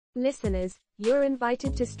Listeners, you're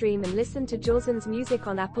invited to stream and listen to Jawson's music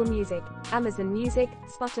on Apple Music, Amazon Music,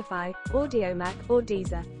 Spotify, Audiomack, or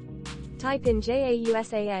Deezer. Type in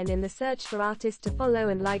JAUSAN in the search for artists to follow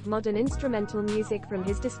and like modern instrumental music from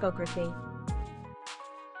his discography.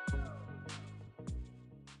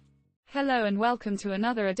 Hello and welcome to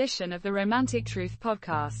another edition of the Romantic Truth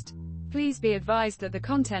podcast. Please be advised that the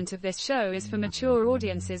content of this show is for mature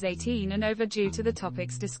audiences 18 and over due to the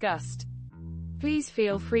topics discussed. Please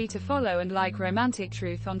feel free to follow and like Romantic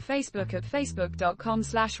Truth on Facebook at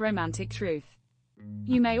facebook.com/romantictruth.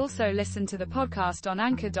 You may also listen to the podcast on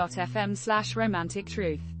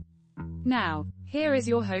anchor.fm/romantictruth. Now, here is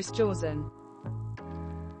your host Jawson.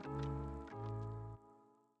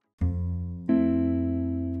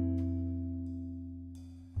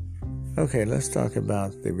 Okay, let's talk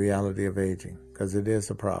about the reality of aging, because it is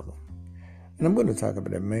a problem. And I'm going to talk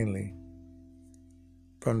about it mainly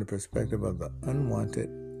from the perspective of the unwanted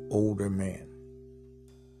older man.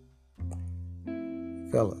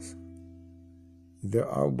 Fellas, there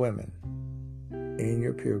are women in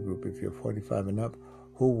your peer group, if you're 45 and up,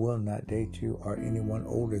 who will not date you or anyone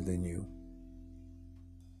older than you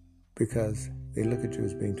because they look at you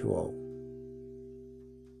as being too old.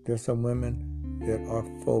 There's some women that are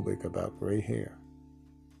phobic about gray hair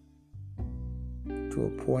to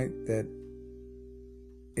a point that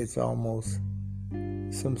it's almost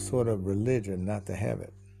some sort of religion not to have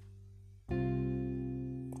it.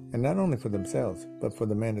 And not only for themselves, but for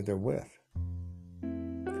the man that they're with.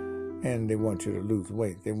 And they want you to lose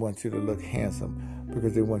weight. They want you to look handsome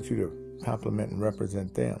because they want you to compliment and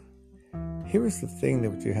represent them. Here is the thing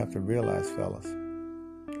that you have to realize, fellas.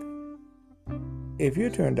 If you're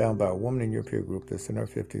turned down by a woman in your peer group that's in her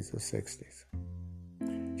 50s or 60s,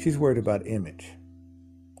 she's worried about image.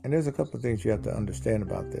 And there's a couple of things you have to understand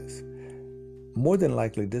about this. More than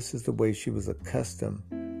likely, this is the way she was accustomed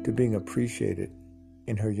to being appreciated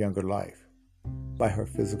in her younger life, by her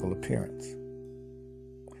physical appearance.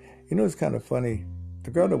 You know, it's kind of funny.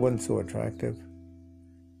 The girl that wasn't so attractive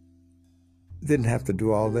didn't have to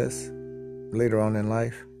do all this later on in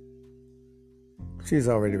life. She's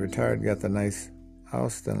already retired, got the nice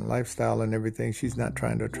house and lifestyle and everything. She's not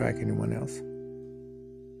trying to attract anyone else.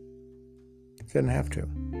 She doesn't have to.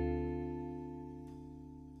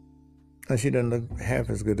 And she doesn't look half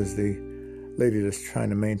as good as the lady that's trying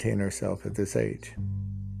to maintain herself at this age.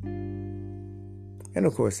 And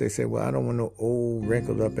of course they say, well, I don't want no old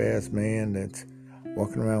wrinkled up ass man that's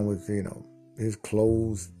walking around with, his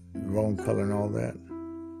clothes the wrong color and all that.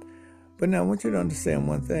 But now I want you to understand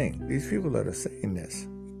one thing. These people that are saying this,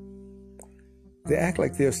 they act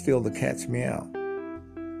like they're still the cat's meow.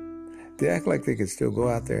 They act like they can still go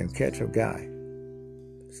out there and catch a guy.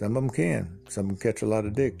 Some of them can. Some of them catch a lot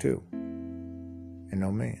of dick too. And no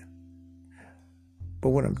man.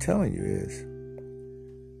 But what I'm telling you is,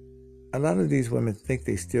 a lot of these women think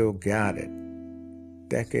they still got it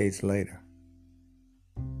decades later.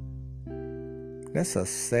 That's a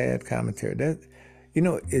sad commentary.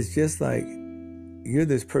 It's just like you're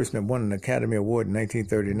this person that won an Academy Award in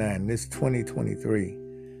 1939, and it's 2023,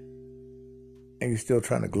 and you're still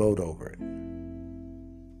trying to gloat over it.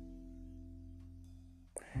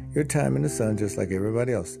 Your time in the sun just like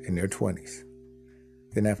everybody else in their 20s.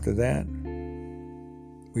 Then after that,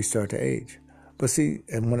 we start to age. But see,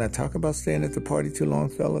 and when I talk about staying at the party too long,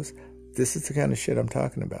 fellas, this is the kind of shit I'm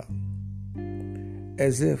talking about.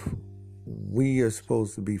 As if we are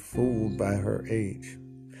supposed to be fooled by her age.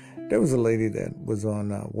 There was a lady that was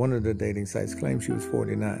on one of the dating sites, claimed she was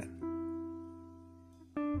 49.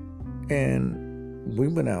 And we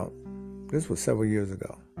went out. This was several years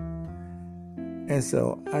ago. And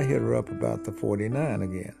so I hit her up about the 49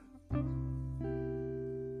 again.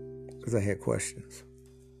 Because I had questions.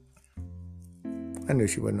 I knew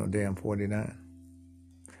she wasn't no damn 49.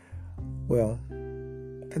 Well,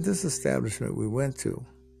 at this establishment we went to,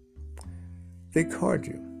 they card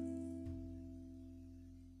you.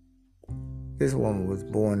 This woman was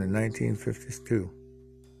born in 1952.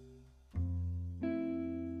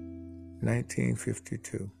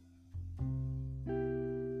 1952.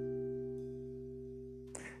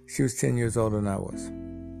 She was 10 years older than I was.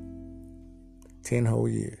 10 whole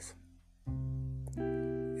years.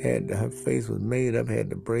 Her face was made up, had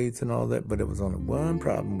the braids and all that, but there was only one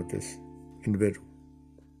problem with this individual.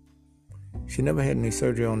 She never had any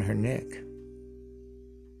surgery on her neck.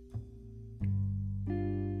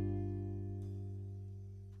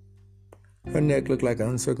 Her neck looked like an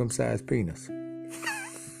uncircumcised penis.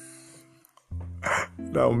 I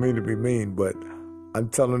don't mean to be mean, but I'm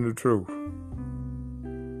telling the truth.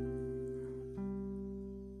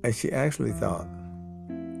 And she actually thought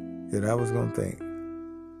that I was going to think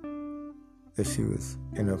that she was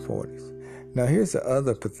in her 40s. Now, here's the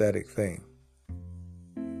other pathetic thing.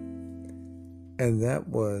 And that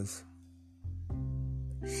was,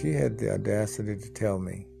 she had the audacity to tell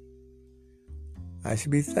me I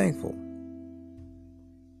should be thankful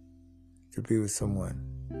to be with someone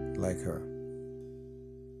like her.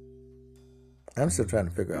 I'm still trying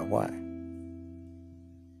to figure out why.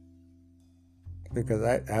 Because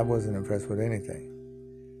I wasn't impressed with anything.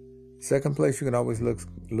 Second place, you can always look,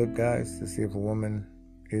 guys, to see if a woman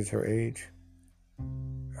is her age.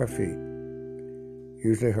 Her feet.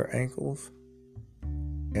 Usually her ankles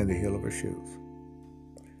and the heel of her shoes.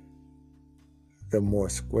 The more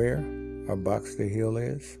square or boxed the heel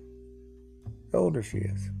is, the older she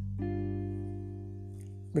is.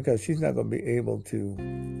 Because she's not going to be able to,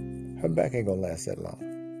 her back ain't going to last that long.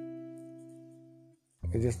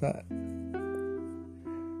 It's just not.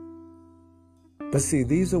 But see,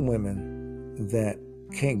 these are women that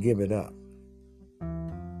can't give it up.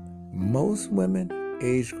 Most women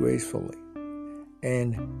age gracefully,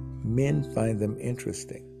 and men find them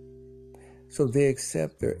interesting. So they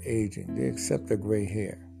accept their aging, they accept their gray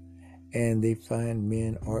hair, and they find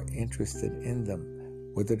men are interested in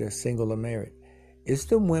them, whether they're single or married. It's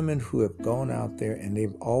the women who have gone out there and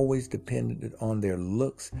they've always depended on their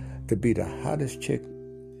looks to be the hottest chick.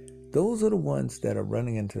 Those are the ones that are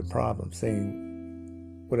running into the problem, saying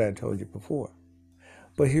what I told you before.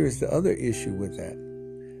 But here's the other issue with that.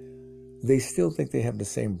 They still think they have the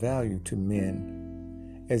same value to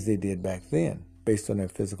men as they did back then, based on their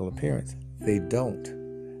physical appearance. They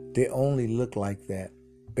don't. They only look like that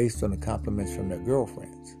based on the compliments from their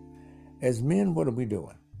girlfriends. As men, what are we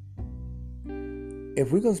doing?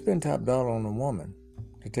 If we're going to spend top dollar on a woman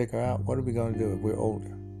to take her out, what are we going to do if we're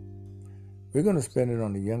older? We're going to spend it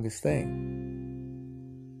on the youngest thing.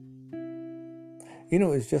 You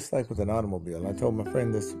know, it's just like with an automobile. I told my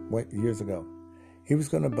friend this years ago. He was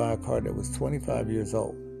going to buy a car that was 25 years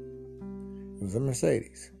old. It was a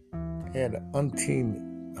Mercedes. It had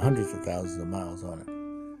hundreds of thousands of miles on it.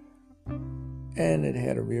 And it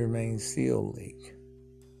had a rear main seal leak.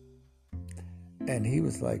 And he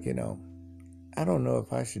was like, I don't know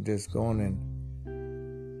if I should just go on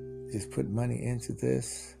and just put money into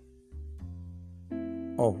this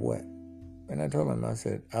or what. And I told him, I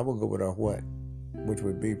said, I will go with our what, which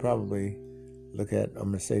would be probably look at a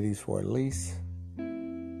Mercedes for a lease.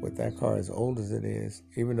 With that car as old as it is,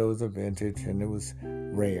 even though it was a vintage and it was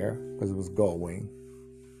rare because it was Gullwing,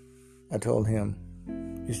 I told him,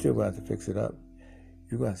 you're still going to have to fix it up.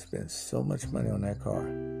 You're going to spend so much money on that car.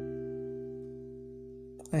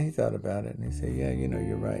 And he thought about it and he said, yeah,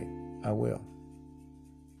 you're right. I will.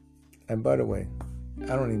 And by the way,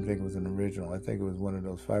 I don't even think it was an original. I think it was one of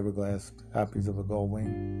those fiberglass copies of a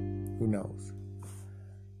Gullwing. Who knows?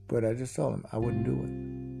 But I just told him I wouldn't do it.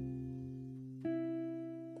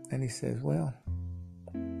 And he says, well,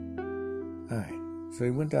 all right. So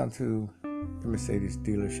he went down to the Mercedes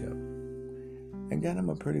dealership and got him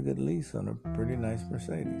a pretty good lease on a pretty nice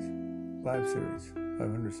Mercedes,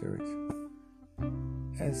 500 series.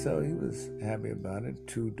 And so he was happy about it,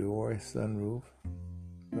 2-door, sunroof.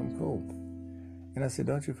 I'm cool. And I said,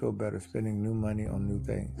 don't you feel better spending new money on new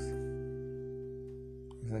things?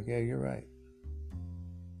 He's like, yeah, you're right.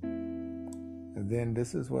 And then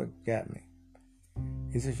this is what got me.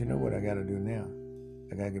 He says, you know what I got to do now?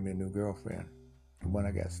 I got to get me a new girlfriend. The one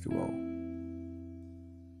I got's too old.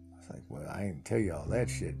 I was like, well, I ain't tell you all that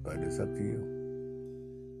shit, but it's up to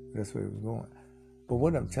you. That's where it was going. But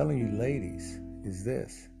what I'm telling you, ladies, is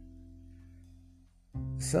this.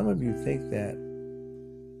 Some of you think that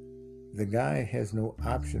the guy has no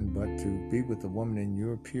option but to be with a woman in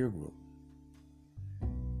your peer group.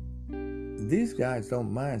 These guys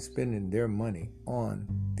don't mind spending their money on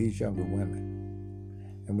these younger women.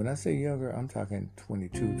 And when I say younger, I'm talking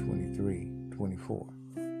 22, 23, 24.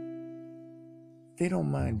 They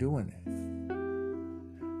don't mind doing it.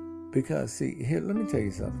 Because, see, here, let me tell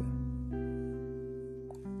you something.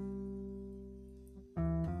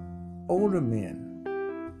 Older men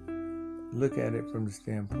look at it from the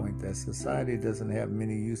standpoint that society doesn't have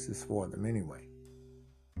many uses for them anyway.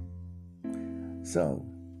 So,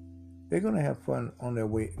 they're going to have fun on their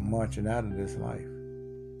way marching out of this life.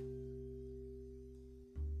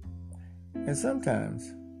 And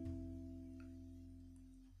sometimes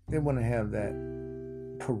they want to have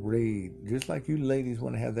that parade, just like you ladies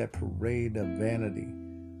want to have that parade of vanity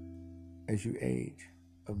as you age,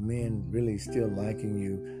 of men really still liking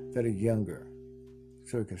you that are younger,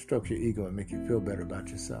 so it can stroke your ego and make you feel better about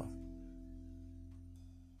yourself.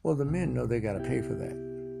 Well, the men know they got to pay for that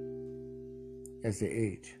as they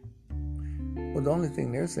age. Well, the only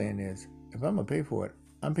thing they're saying is, if I'm going to pay for it,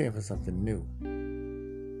 I'm paying for something new.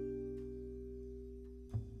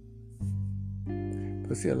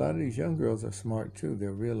 But see, a lot of these young girls are smart too.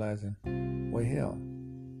 They're realizing, well, hell,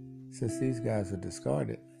 since these guys are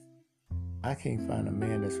discarded, I can't find a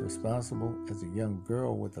man that's responsible as a young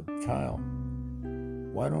girl with a child.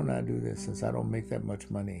 Why don't I do this? Since I don't make that much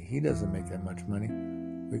money, he doesn't make that much money,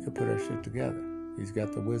 we could put our shit together. He's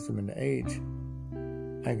got the wisdom and the age.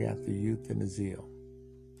 I got the youth and the zeal.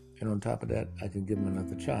 And on top of that, I can give him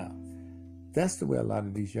another child. That's the way a lot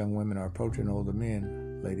of these young women are approaching older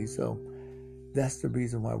men, ladies. So that's the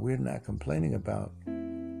reason why we're not complaining about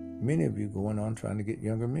many of you going on trying to get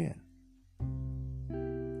younger men.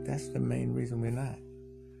 That's the main reason we're not.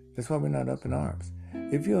 That's why we're not up in arms.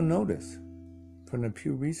 If you'll notice, from the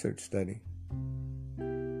Pew Research study,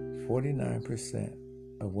 49%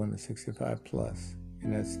 of women 65 plus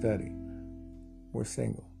in that study were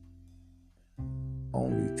single.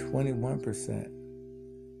 Only 21%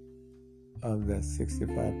 of that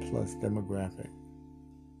 65 plus demographic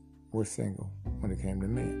were single when it came to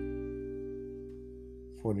men.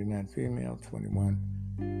 49 female,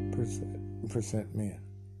 21% men.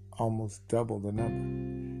 Almost double the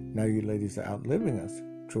number. Now you ladies are outliving us,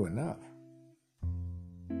 true enough.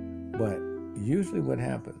 But usually what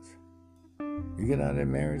happens, you get out of that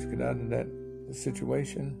marriage, get out of that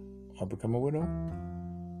situation, or become a widow,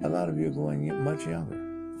 a lot of you are going much younger.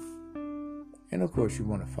 And of course you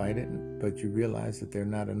want to fight it, but you realize that there are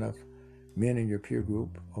not enough men in your peer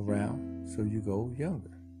group around, so you go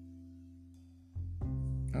younger.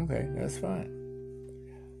 Okay, that's fine.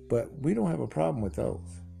 But we don't have a problem with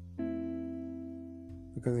those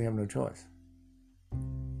because they have no choice.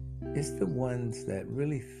 It's the ones that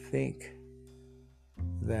really think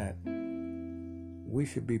that we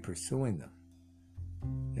should be pursuing them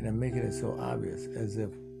and are making it so obvious as if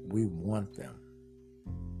we want them.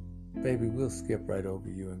 Baby, we'll skip right over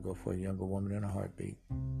you and go for a younger woman in a heartbeat.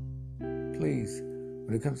 Please,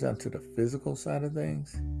 when it comes down to the physical side of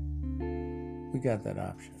things, we got that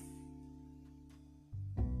option.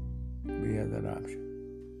 We have that option.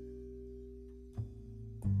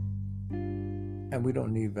 And we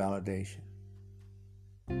don't need validation.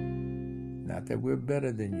 Not that we're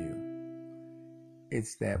better than you.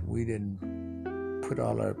 It's that we didn't put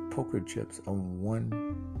all our poker chips on one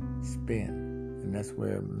spin. And that's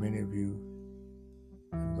where many of you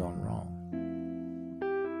have gone wrong.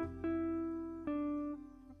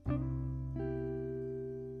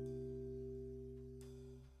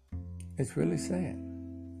 It's really sad.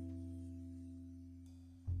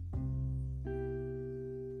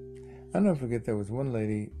 I'll never forget there was one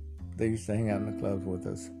lady that used to hang out in the clubs with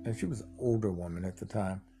us, and she was an older woman at the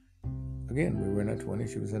time. Again, we were in our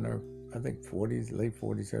 20s. She was in her, I think, 40s, late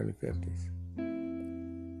 40s, early 50s.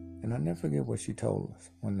 And I'll never forget what she told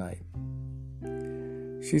us one night.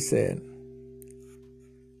 She said,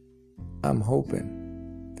 I'm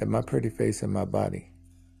hoping that my pretty face and my body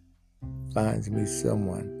finds me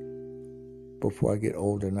someone before I get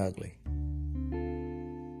old and ugly.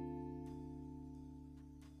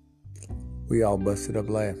 We all busted up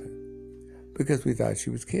laughing because we thought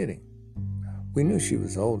she was kidding. We knew she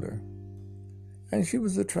was older and she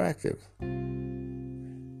was attractive.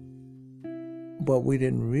 But we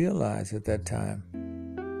didn't realize at that time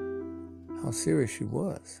how serious she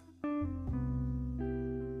was.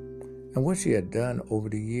 And what she had done over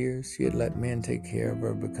the years, she had let men take care of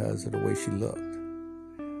her because of the way she looked.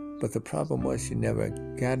 But the problem was she never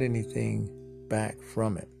got anything back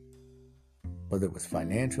from it. Whether it was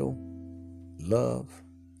financial, love,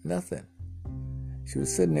 nothing. She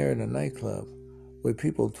was sitting there in a nightclub with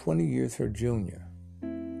people 20 years her junior,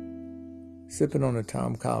 sipping on a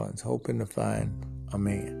Tom Collins, hoping to find a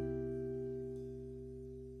man.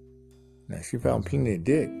 Now, she found plenty of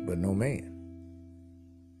dick, but no man.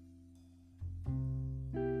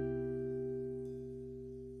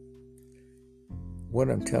 What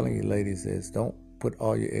I'm telling you, ladies, is don't put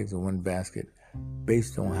all your eggs in one basket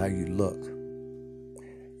based on how you look.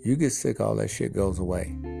 You get sick, all that shit goes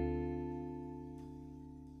away.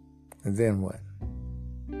 And then what?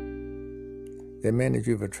 That man that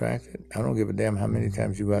you've attracted, I don't give a damn how many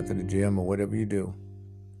times you go out to the gym or whatever you do.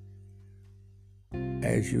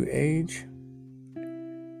 As you age,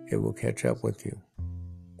 it will catch up with you.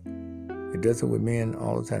 It does it with men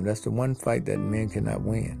all the time. That's the one fight that men cannot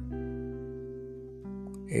win.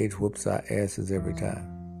 Age whoops our asses every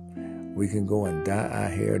time. We can go and dye our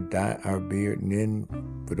hair, dye our beard, and then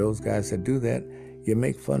for those guys that do that, you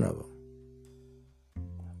make fun of them.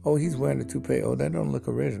 Oh, he's wearing a toupee. Oh, that don't look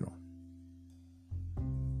original.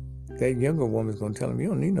 That younger woman's going to tell him, you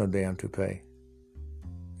don't need no damn toupee.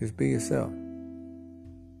 Just be yourself.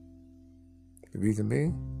 The reason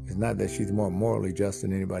being is not that she's more morally just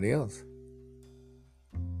than anybody else.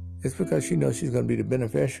 It's because she knows she's going to be the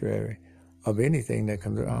beneficiary of anything that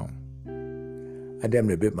comes around. I damn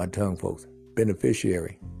near bit my tongue, folks.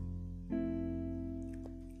 Beneficiary.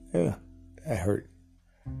 Yeah, that hurt.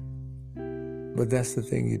 But that's the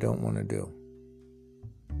thing you don't want to do.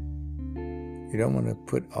 You don't want to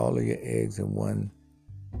put all of your eggs in one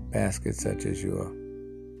basket, such as your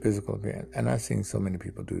physical appearance. And I've seen so many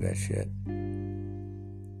people do that shit.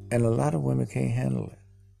 And a lot of women can't handle it.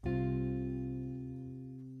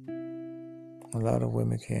 A lot of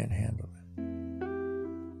women can't handle it.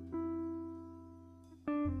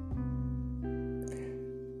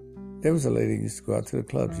 There was a lady who used to go out to the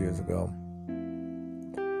clubs years ago,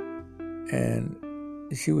 and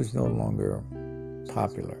she was no longer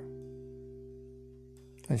popular.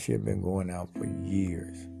 And she had been going out for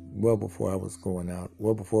years, well before I was going out,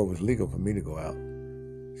 well before it was legal for me to go out.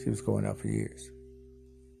 She was going out for years.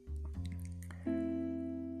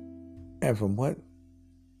 And from what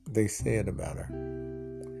they said about her,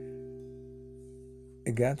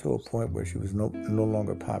 it got to a point where she was no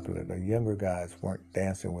longer popular. The younger guys weren't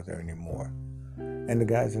dancing with her anymore. And the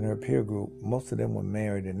guys in her peer group, most of them were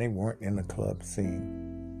married and they weren't in the club scene.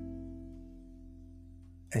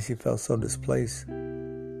 And she felt so displaced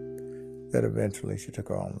that eventually she took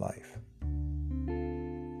her own life.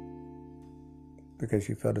 Because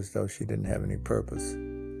she felt as though she didn't have any purpose.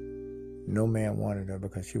 No man wanted her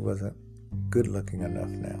because she wasn't good looking enough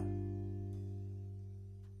now.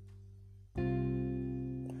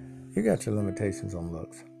 You got your limitations on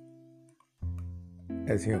looks.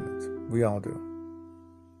 As humans, we all do.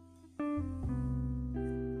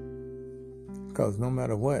 Because no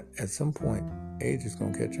matter what, at some point, age is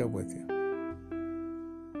going to catch up with you.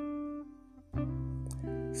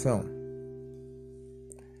 So,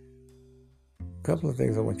 a couple of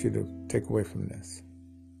things I want you to take away from this.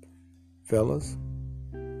 Fellas,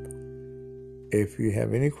 if you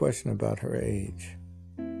have any question about her age,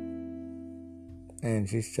 and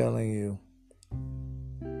she's telling you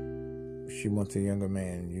she wants a younger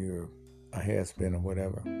man, you're a has-been or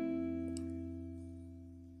whatever,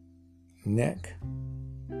 neck,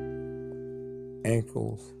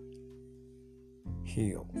 ankles,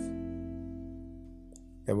 heels.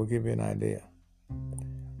 That will give you an idea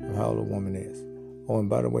of how old a woman is. Oh, and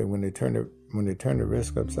by the way, when they turn the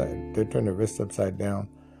wrist upside down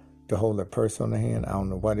to hold their purse on the hand. I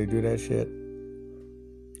don't know why they do that shit.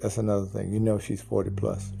 That's another thing. You know she's 40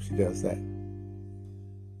 plus if she does that.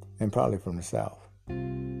 And probably from the South.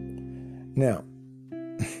 Now,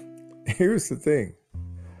 here's the thing.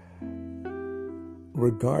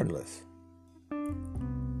 Regardless,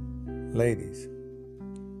 ladies,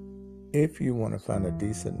 if you want to find a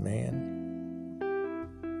decent man,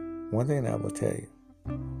 one thing I will tell you,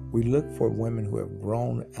 we look for women who have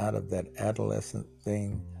grown out of that adolescent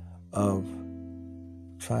thing of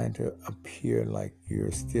trying to appear like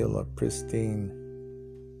you're still a pristine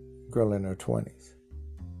girl in her 20s.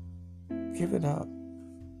 Give it up.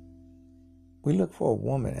 We look for a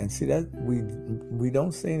woman, and see that we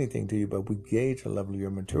don't say anything to you, but we gauge the level of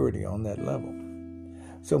your maturity on that level.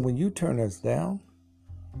 So when you turn us down,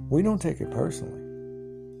 we don't take it personally.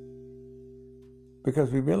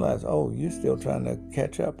 Because we realize, oh, you're still trying to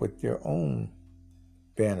catch up with your own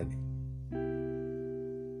vanity.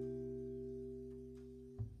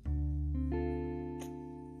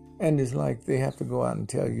 And it's like they have to go out and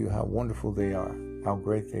tell you how wonderful they are, how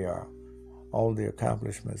great they are, all the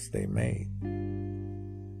accomplishments they made.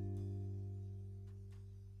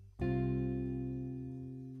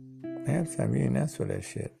 Half the time you ain't asked for that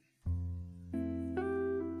shit.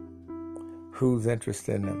 Who's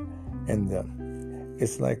interested in them?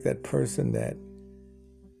 It's like that person that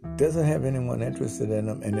doesn't have anyone interested in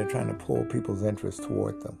them and they're trying to pull people's interest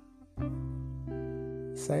toward them.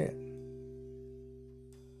 Say it.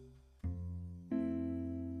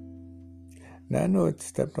 Now, I know it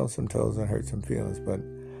stepped on some toes and hurt some feelings, but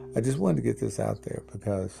I just wanted to get this out there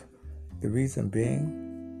because the reason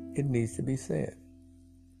being, it needs to be said.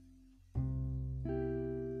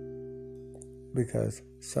 Because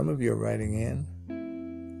some of you are writing in,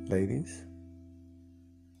 ladies,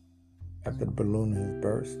 after the balloon has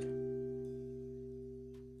burst,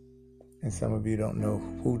 and some of you don't know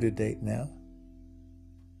who to date now.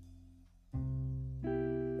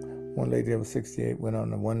 One lady that was 68 went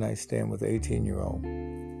on a one-night stand with an 18-year-old.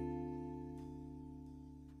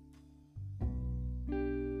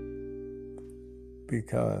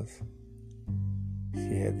 Because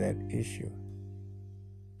she had that issue.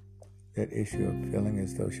 That issue of feeling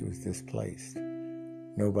as though she was displaced.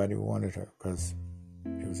 Nobody wanted her because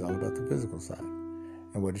it was all about the physical side.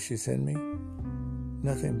 And what did she send me?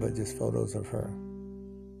 nothing but just photos of her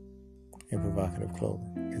in provocative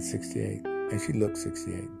clothing at 68. And she looked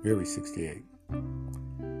 68, very 68.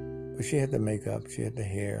 But she had the makeup, she had the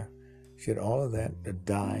hair, she had all of that, the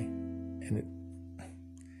dye, and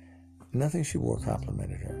nothing she wore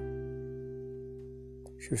complimented her.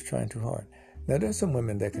 She was trying too hard. Now, there's some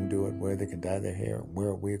women that can do it where they can dye their hair, wear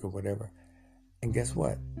a wig or whatever. And guess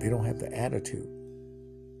what? They don't have the attitude.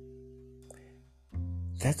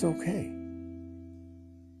 That's okay.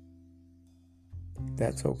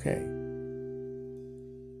 That's okay.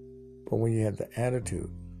 But when you have the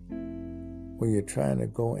attitude, when you're trying to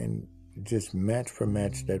go and just match for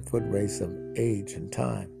match that foot race of age and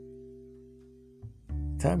time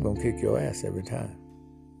gonna kick your ass every time.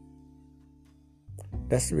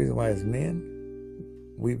 That's the reason why as men,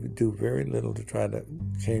 we do very little to try to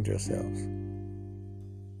change ourselves.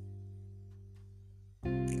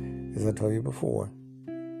 As I told you before,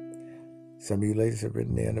 some of you ladies have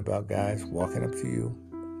written in about guys walking up to you,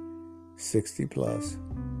 60 plus,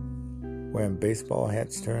 wearing baseball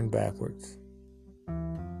hats turned backwards,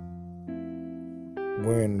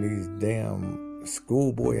 wearing these damn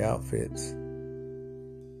schoolboy outfits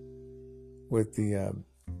with the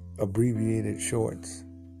abbreviated shorts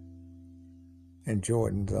and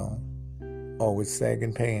Jordans on, or with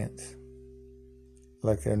sagging pants,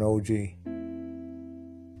 like they're an OG.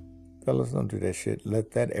 Fellas, don't do that shit.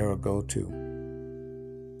 Let that era go too.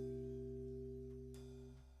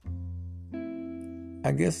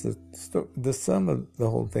 I guess the sum of the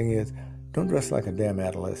whole thing is, don't dress like a damn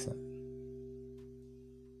adolescent.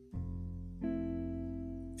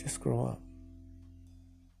 Just grow up.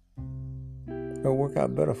 It'll work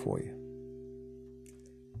out better for you.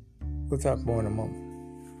 We'll talk more in a moment.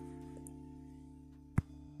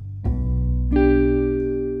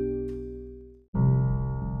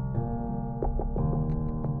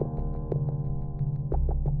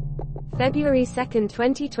 February 2nd,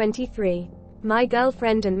 2023. My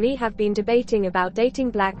girlfriend and me have been debating about dating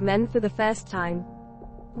black men for the first time.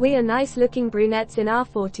 We are nice-looking brunettes in our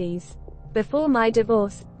 40s. Before my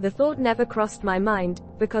divorce, the thought never crossed my mind,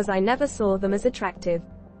 because I never saw them as attractive.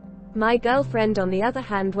 My girlfriend, on the other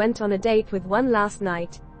hand, went on a date with one last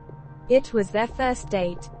night. It was their first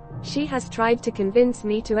date. She has tried to convince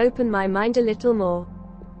me to open my mind a little more.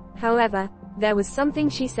 However, there was something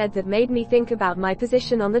she said that made me think about my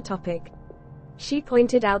position on the topic. She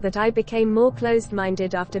pointed out that I became more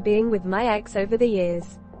closed-minded after being with my ex over the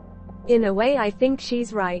years. In a way, I think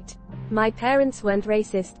she's right. My parents weren't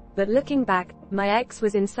racist, but looking back, my ex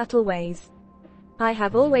was in subtle ways. I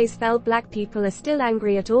have always felt black people are still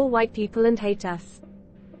angry at all white people and hate us.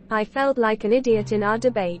 I felt like an idiot in our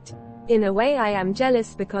debate. In a way, I am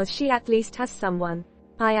jealous because she at least has someone.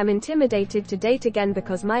 I am intimidated to date again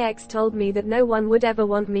because my ex told me that no one would ever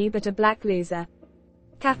want me but a black loser.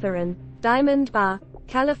 Catherine, Diamond Bar,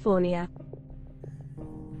 California.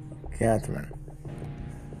 Catherine,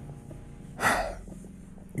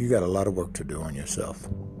 you got a lot of work to do on yourself.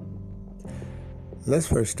 Let's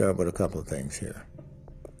first start with a couple of things here.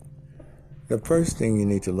 The first thing you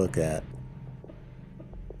need to look at,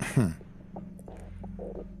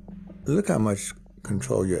 look how much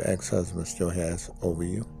control your ex-husband still has over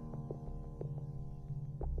you.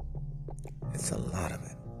 It's a lot of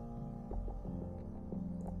it.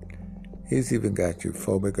 He's even got you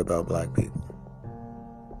phobic about black people.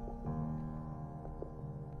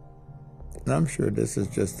 And I'm sure this is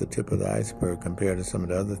just the tip of the iceberg compared to some of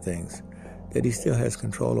the other things that he still has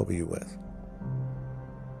control over you with.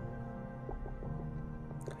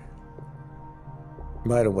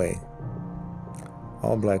 By the way,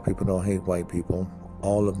 all black people don't hate white people.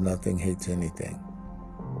 All of nothing hates anything.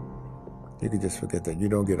 You can just forget that. You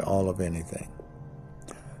don't get all of anything.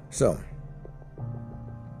 So,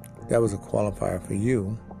 that was a qualifier for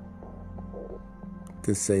you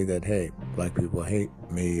to say that, hey, black people hate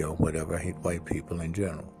me or whatever, hate white people in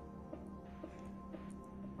general.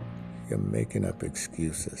 You're making up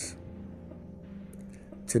excuses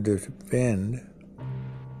to defend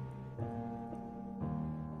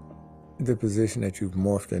the position that you've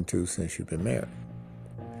morphed into since you've been married.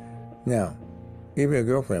 Now, even your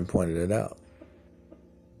girlfriend pointed it out.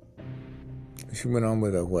 She went on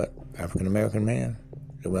with a what? African-American man?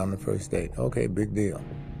 They went on the first date. Okay, big deal.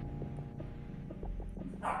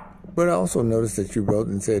 But I also noticed that you wrote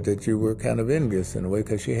and said that you were kind of envious in a way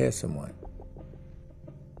because she had someone.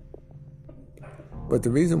 But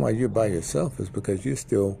the reason why you're by yourself is because you're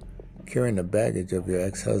still carrying the baggage of your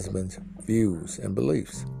ex-husband's views and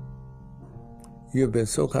beliefs. You have been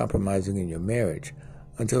so compromising in your marriage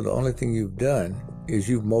until the only thing you've done is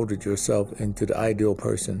you've molded yourself into the ideal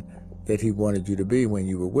person that he wanted you to be when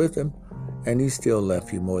you were with him, and he still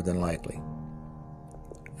left you more than likely.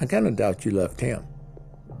 I kind of doubt you left him.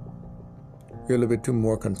 You're a little bit too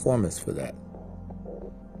more conformist for that.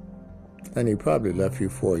 And he probably left you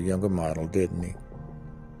for a younger model, didn't he?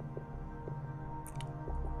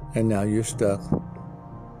 And now you're stuck,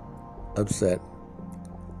 upset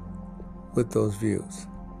with those views.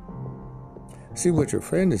 See, what your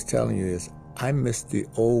friend is telling you is, I miss the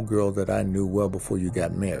old girl that I knew well before you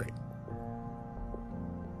got married.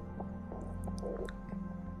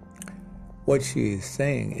 What she is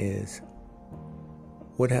saying is,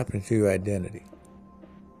 what happened to your identity?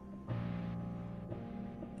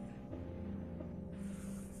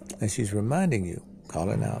 And she's reminding you,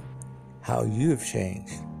 calling out, how you have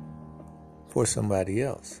changed for somebody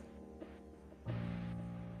else.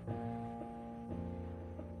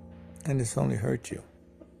 And it's only hurt you.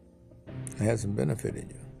 It hasn't benefited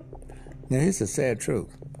you. Now, here's the sad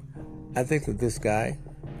truth. I think that this guy,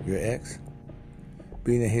 your ex,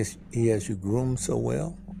 being that he has you groomed so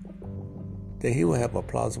well, that he will have a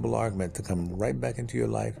plausible argument to come right back into your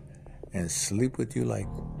life and sleep with you like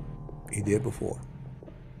he did before.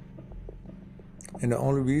 And the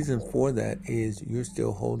only reason for that is you're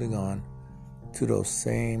still holding on to those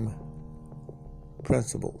same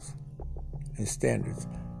principles and standards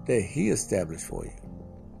that he established for you.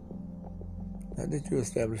 Not that you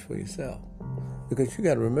established for yourself. Because you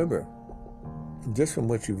got to remember, just from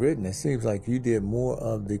what you've written, it seems like you did more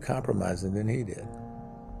of the compromising than he did.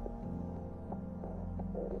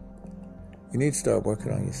 You need to start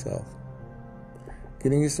working on yourself.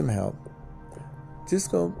 Getting you some help.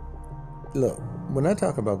 Just go, look, when I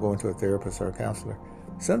talk about going to a therapist or a counselor,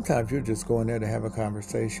 sometimes you're just going there to have a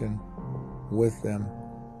conversation with them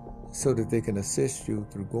so that they can assist you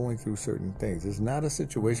through going through certain things. It's not a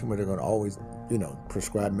situation where they're going to always,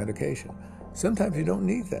 prescribe medication. Sometimes you don't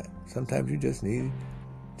need that. Sometimes you just need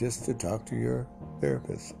just to talk to your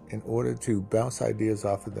therapist in order to bounce ideas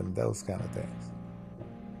off of them, those kind of things.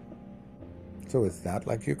 So it's not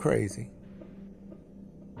like you're crazy.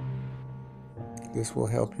 This will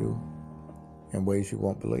help you in ways you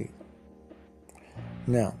won't believe.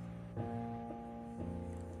 Now,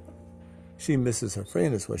 she misses her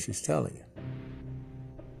friend is what she's telling you.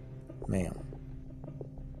 Ma'am.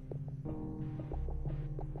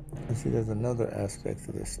 And see, there's another aspect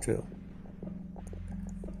to this too.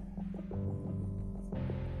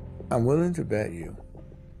 I'm willing to bet you,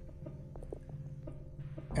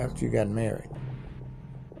 after you got married,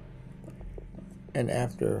 and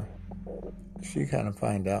after she kind of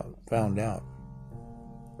found out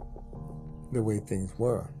the way things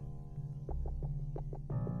were,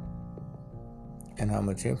 and how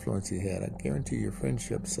much influence he had, I guarantee your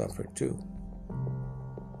friendship suffered too.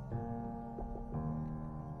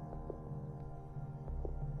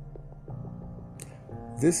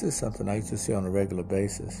 This is something I used to see on a regular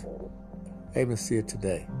basis. I even see it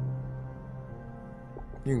today.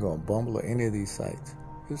 You can go on Bumble or any of these sites.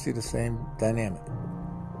 You'll see the same dynamic.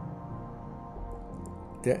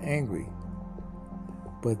 They're angry,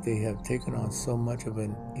 but they have taken on so much of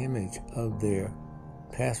an image of their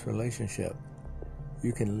past relationship.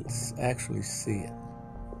 You can actually see it.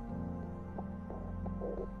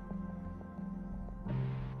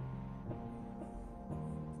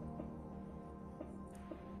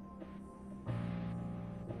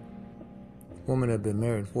 Woman had been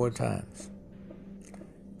married 4 times.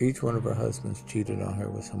 Each one of her husbands cheated on her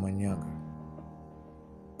with someone younger.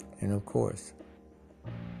 And of course,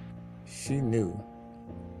 she knew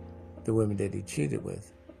the women that he cheated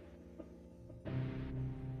with.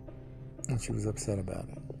 And she was upset about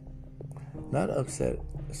it. Not upset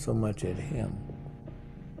so much at him.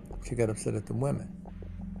 She got upset at the women.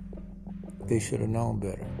 They should have known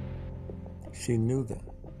better. She knew them.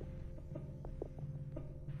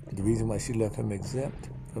 The reason why she left him exempt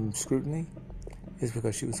from scrutiny is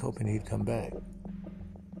because she was hoping he'd come back.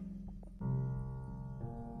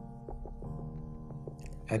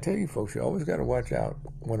 I tell you folks, you always got to watch out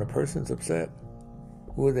when a person's upset.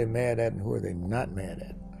 Who are they mad at and who are they not mad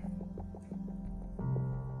at?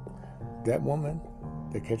 That woman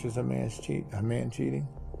that catches a man cheating,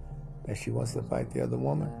 and she wants to fight the other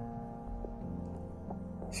woman,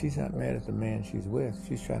 she's not mad at the man she's with.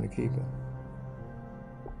 She's trying to keep him.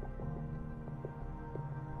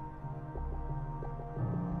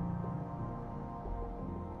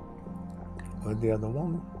 Or the other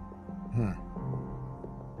woman?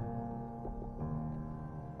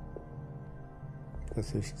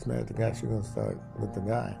 Because if she's mad at the guy, she's going to start with the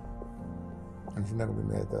guy. And she's not going to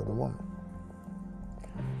be mad at the other woman.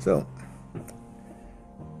 So,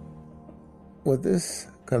 what this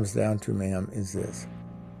comes down to, ma'am, is this.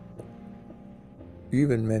 You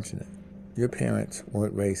even mentioned it. your parents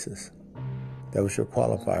weren't racist. That was your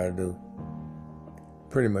qualifier to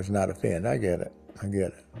pretty much not offend. I get it.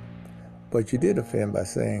 But you did offend by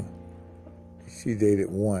saying she dated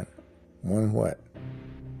one. One what?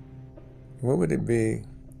 What would it be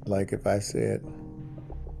like if I said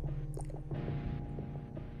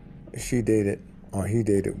she dated or he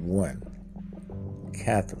dated one?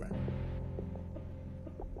 Catherine.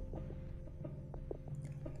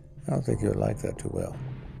 I don't think you would like that too well.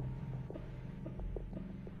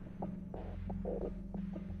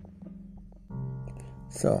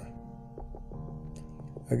 So,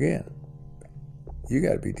 again, you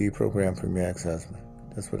got to be deprogrammed from your ex-husband.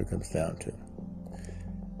 That's what it comes down to.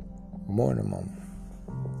 More in a moment.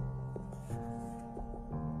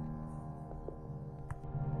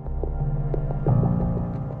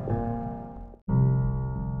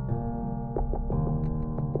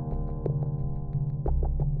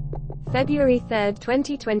 February 3rd,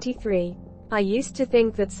 2023. I used to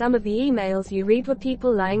think that some of the emails you read were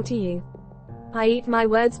people lying to you. I eat my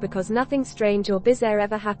words because nothing strange or bizarre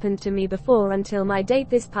ever happened to me before until my date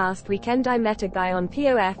this past weekend. I met a guy on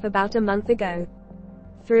POF about a month ago.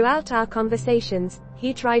 Throughout our conversations,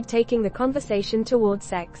 he tried taking the conversation toward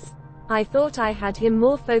sex. I thought I had him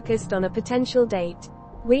more focused on a potential date.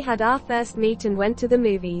 We had our first meet and went to the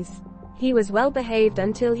movies. He was well behaved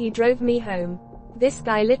until he drove me home. This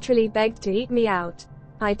guy literally begged to eat me out.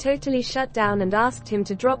 I totally shut down and asked him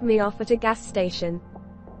to drop me off at a gas station.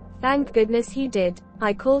 Thank goodness he did.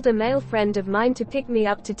 I called a male friend of mine to pick me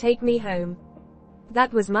up to take me home.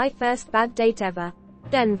 That was my first bad date ever.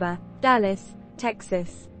 Denver, Dallas,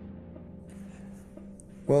 Texas.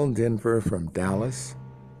 Well, Denver from Dallas,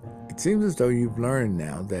 it seems as though you've learned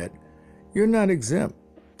now that you're not exempt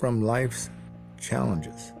from life's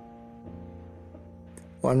challenges.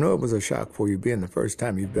 Well, I know it was a shock for you being the first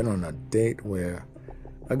time you've been on a date where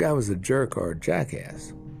a guy was a jerk or a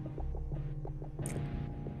jackass.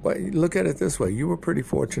 But look at it this way. You were pretty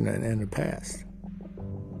fortunate in the past.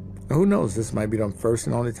 Who knows? This might be the first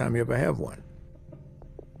and only time you ever have one.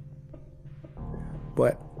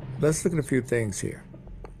 But let's look at a few things here.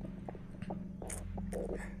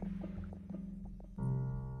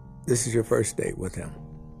 This is your first date with him.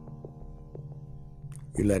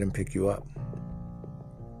 You let him pick you up.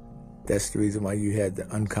 That's the reason why you had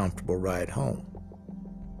the uncomfortable ride home.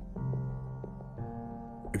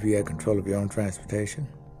 If you had control of your own transportation,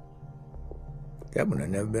 that would have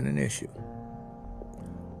never been an issue.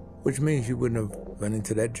 Which means you wouldn't have run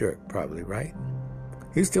into that jerk, probably, right?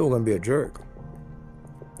 He's still going to be a jerk.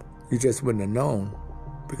 You just wouldn't have known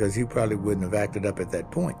because he probably wouldn't have acted up at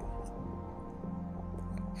that point.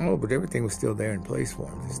 Oh, but everything was still there in place for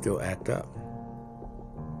him to still act up.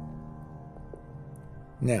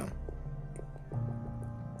 Now,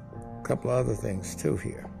 a couple of other things too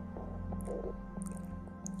here.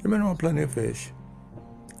 You've been on Plenty of Fish,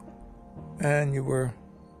 and you were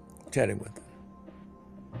chatting with him.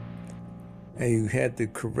 And you had to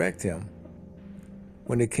correct him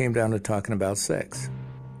when it came down to talking about sex.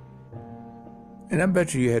 And I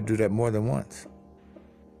bet you had to do that more than once.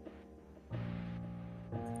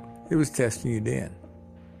 He was testing you then.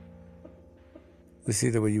 To see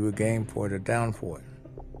whether you were game for it or down for it.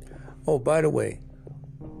 Oh, by the way,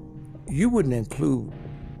 you wouldn't include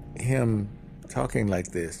him talking like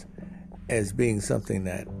this as being something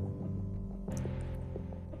that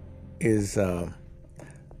is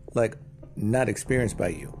like not experienced by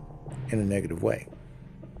you in a negative way.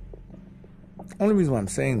 Only reason why I'm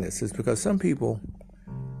saying this is because some people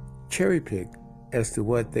cherry pick as to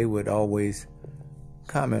what they would always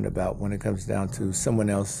comment about when it comes down to someone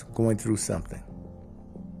else going through something.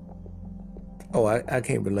 Oh, I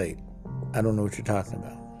can't relate. I don't know what you're talking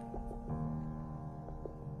about.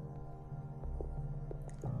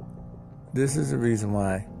 This is the reason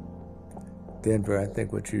why, Denver, I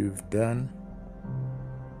think what you've done,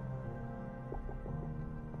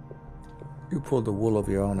 you pulled the wool over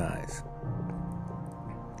your own eyes.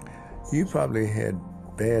 You probably had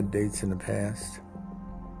bad dates in the past,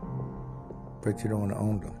 but you don't want to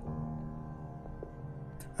own them.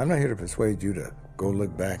 I'm not here to persuade you to go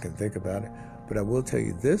look back and think about it, but I will tell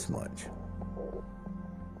you this much.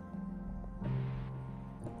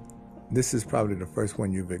 This is probably the first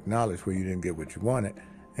one you've acknowledged where you didn't get what you wanted,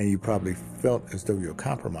 and you probably felt as though you were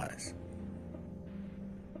compromised.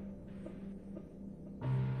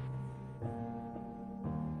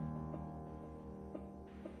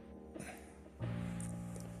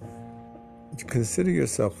 Consider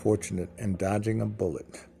yourself fortunate in dodging a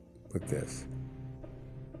bullet with this.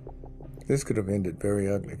 This could have ended very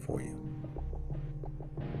ugly for you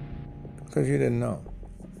because you didn't know.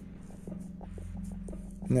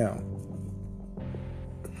 Now,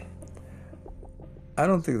 I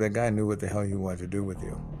don't think that guy knew what the hell he wanted to do with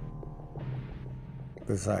you.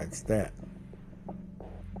 Besides that.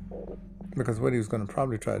 Because what he was going to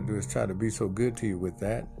probably try to do is try to be so good to you with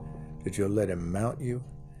that you'll let him mount you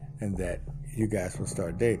and that you guys will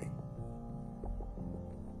start dating.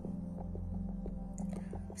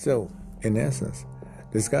 So, in essence,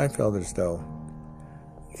 this guy felt as though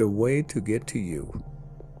the way to get to you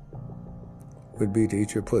would be to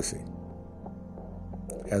eat your pussy,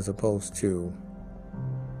 as opposed to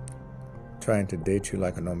trying to date you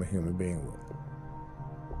like a normal human being would.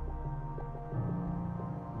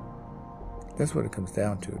 That's what it comes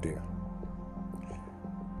down to, dear.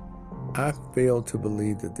 I fail to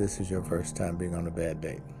believe that this is your first time being on a bad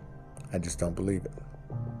date. I just don't believe it.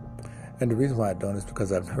 And the reason why I don't is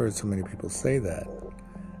because I've heard so many people say that,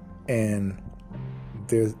 and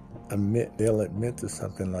they'll admit to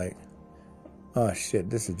something like, "Oh shit,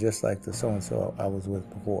 this is just like the so-and-so I was with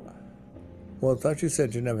before." Well, I thought you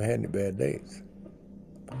said you never had any bad dates.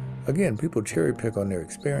 Again, people cherry pick on their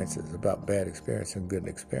experiences about bad experiences and good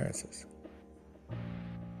experiences.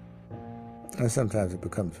 And sometimes it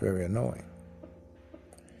becomes very annoying.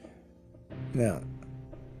 Now,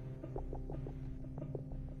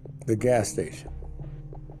 the gas station.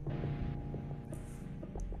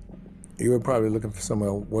 You were probably looking for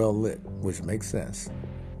somewhere well lit, which makes sense.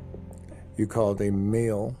 You called a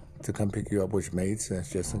male to come pick you up, which made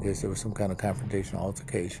sense, just in case there was some kind of confrontation or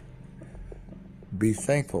altercation. Be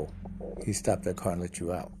thankful he stopped that car and let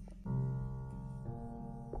you out.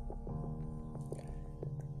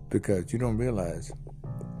 Because you don't realize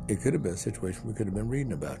it could have been a situation we could have been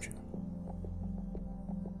reading about you.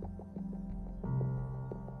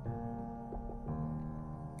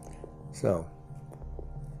 So,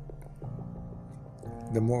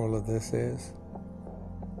 the moral of this is,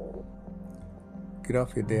 get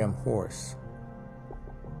off your damn horse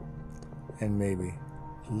and maybe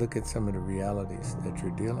look at some of the realities that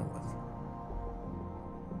you're dealing with.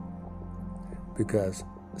 Because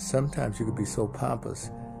sometimes you could be so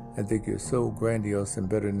pompous and think you're so grandiose and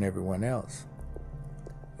better than everyone else,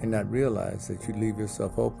 and not realize that you leave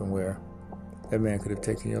yourself open where that man could have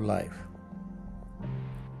taken your life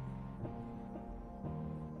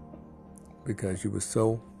because you were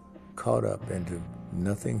so caught up into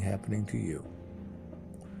nothing happening to you.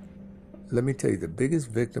 Let me tell you, the biggest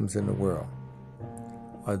victims in the world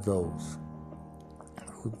are those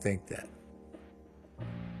who think that.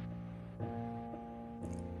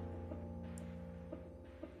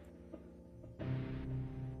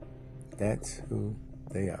 That's who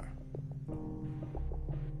they are.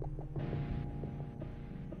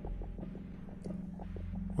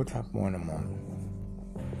 We'll talk more in a moment.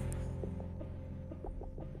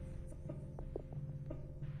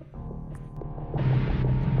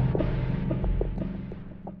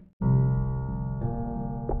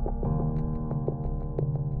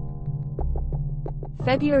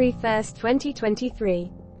 February 1st,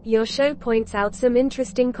 2023. Your show points out some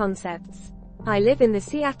interesting concepts. I live in the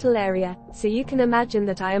Seattle area, so you can imagine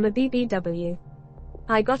that I am a BBW.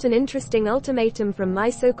 I got an interesting ultimatum from my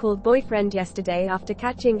so-called boyfriend yesterday after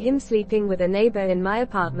catching him sleeping with a neighbor in my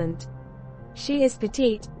apartment. She is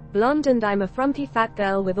petite, blonde, and I'm a frumpy fat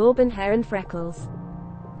girl with auburn hair and freckles.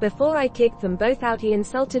 Before I kicked them both out, he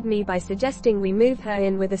insulted me by suggesting we move her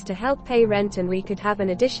in with us to help pay rent and we could have an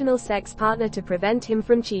additional sex partner to prevent him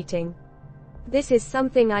from cheating. This is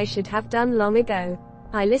something I should have done long ago.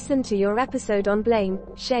 I listened to your episode on blame,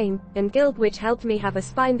 shame, and guilt, which helped me have a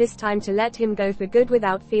spine this time to let him go for good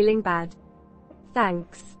without feeling bad.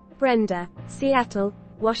 Thanks. Brenda, Seattle,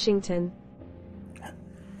 Washington.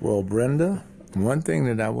 Well, Brenda, one thing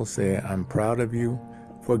that I will say, I'm proud of you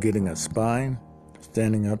for getting a spine,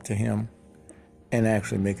 standing up to him, and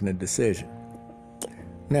actually making a decision.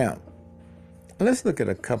 Now, let's look at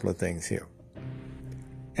a couple of things here.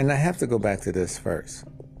 And I have to go back to this first.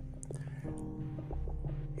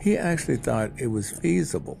 He actually thought it was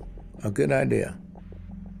feasible, a good idea,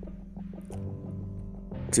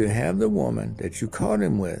 to have the woman that you caught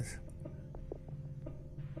him with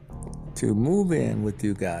to move in with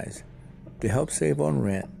you guys to help save on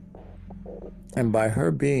rent. And by her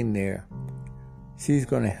being there, she's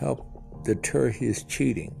going to help deter his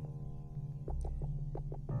cheating.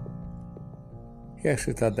 He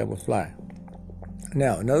actually thought that would fly.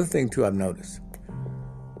 Now, another thing, too, I've noticed.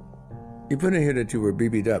 You put in here that you were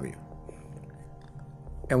BBW.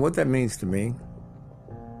 And what that means to me,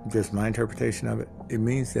 just my interpretation of it, it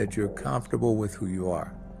means that you're comfortable with who you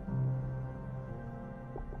are.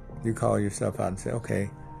 You call yourself out and say, okay,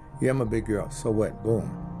 yeah, I'm a big girl, so what? Boom.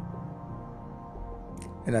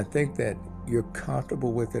 And I think that you're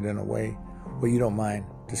comfortable with it in a way where you don't mind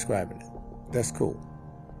describing it. That's cool.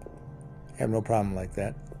 I have no problem like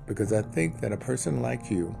that, because I think that a person like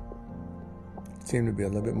you seem to be a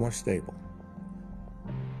little bit more stable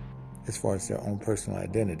as far as their own personal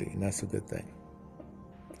identity, and that's a good thing.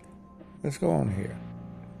 Let's go on here.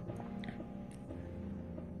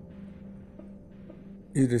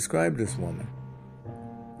 You describe this woman,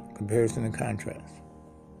 comparison and contrast.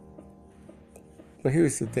 But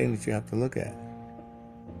here's the thing that you have to look at.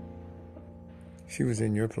 She was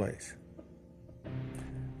in your place.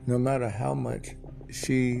 No matter how much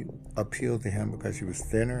she appealed to him because she was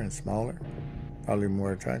thinner and smaller, probably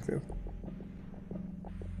more attractive,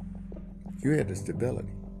 you had the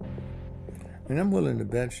stability. And I'm willing to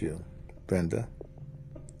bet you, Brenda,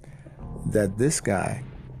 that this guy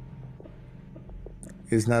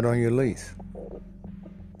is not on your lease.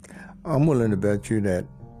 I'm willing to bet you that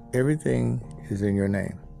everything is in your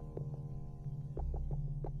name.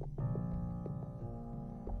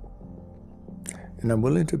 And I'm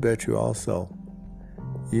willing to bet you also,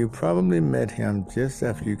 you probably met him just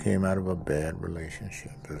after you came out of a bad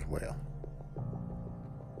relationship as well.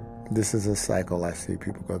 This is a cycle I see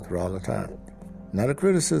people go through all the time. Not a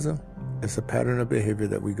criticism, it's a pattern of behavior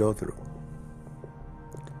that we go through.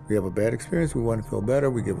 We have a bad experience, we want to feel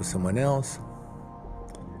better, we get with someone else.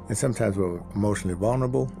 And sometimes we're emotionally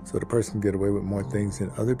vulnerable, so the person can get away with more things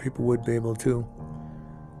than other people would be able to.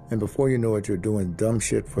 And before you know it, you're doing dumb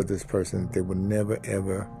shit for this person that they will never,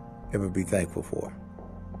 ever, ever be thankful for.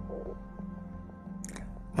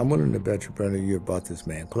 I'm willing to bet you, Brenda, you've bought this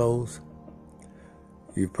man clothes.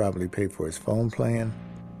 You've probably paid for his phone plan.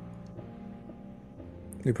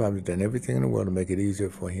 You've probably done everything in the world to make it easier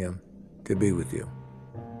for him to be with you.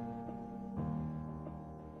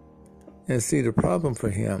 And see, the problem for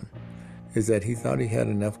him is that he thought he had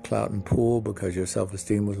enough clout and pull because your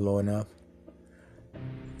self-esteem was low enough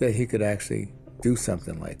that he could actually do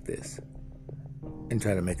something like this and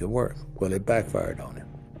try to make it work. Well, it backfired on him.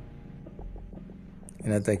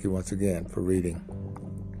 And I thank you once again for listening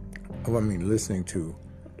to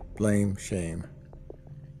Blame, Shame,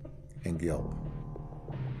 and Guilt.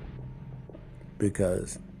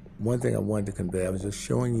 Because one thing I wanted to convey, I was just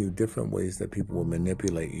showing you different ways that people will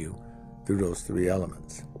manipulate you through those three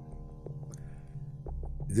elements.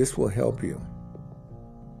 This will help you.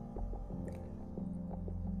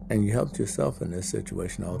 And you helped yourself in this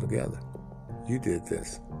situation altogether. You did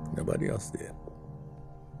this. Nobody else did.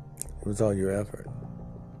 It was all your effort.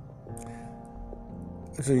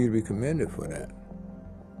 So you'd be commended for that.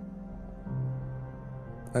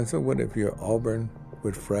 And so what if you're Auburn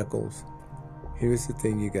with freckles? Here's the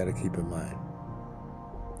thing you got to keep in mind.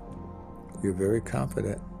 You're a very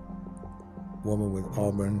confident woman with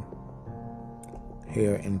auburn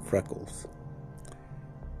hair and freckles.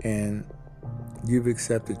 And you've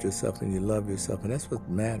accepted yourself and you love yourself, and that's what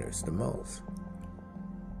matters the most.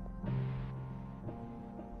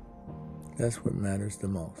 That's what matters the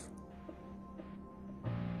most.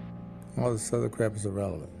 All this other crap is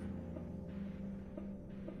irrelevant.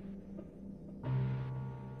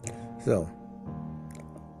 So,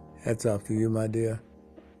 hats off to you, my dear.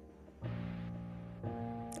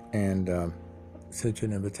 And send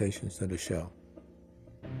your invitations to the show.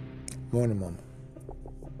 More in a moment.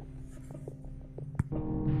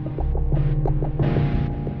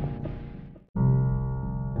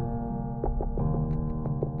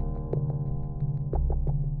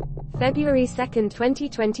 February 2nd,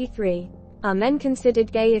 2023. Are men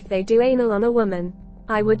considered gay if they do anal on a woman?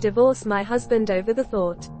 I would divorce my husband over the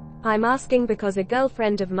thought. I'm asking because a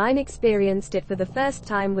girlfriend of mine experienced it for the first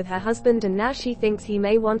time with her husband, and now she thinks he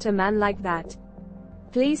may want a man like that.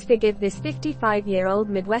 Please forgive this 55-year-old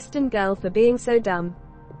Midwestern girl for being so dumb.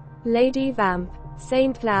 Lady Vamp,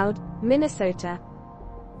 St. Cloud, Minnesota.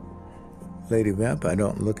 Lady Vamp, I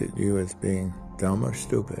don't look at you as being dumb or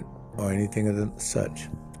stupid or anything of the such.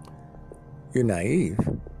 You're naive,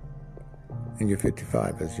 and you're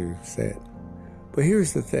 55, as you said. But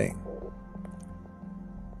here's the thing.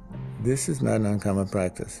 This is not an uncommon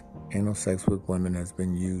practice. Anal sex with women has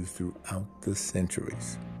been used throughout the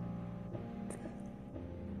centuries.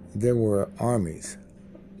 There were armies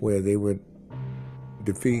where they would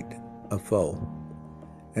defeat a foe,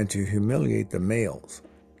 and to humiliate the males,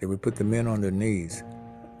 they would put the men on their knees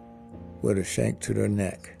with a shank to their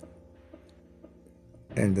neck.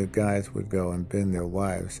 And the guys would go and bend their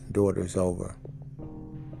wives and daughters over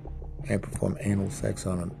and perform anal sex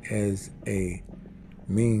on them as a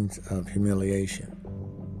means of humiliation.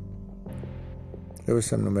 There were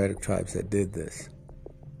some nomadic tribes that did this.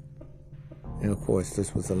 And of course,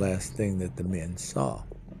 this was the last thing that the men saw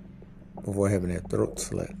before having their throats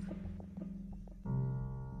slit.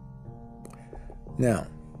 Now,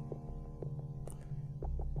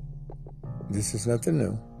 this is nothing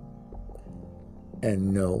new.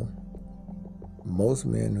 And no, most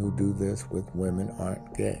men who do this with women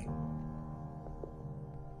aren't gay.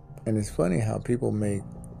 And it's funny how people make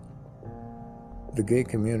the gay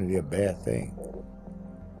community a bad thing,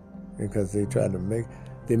 because they try to women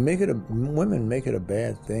make it a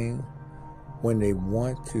bad thing when they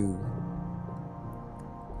want to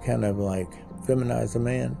kind of like feminize a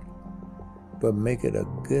man, but make it a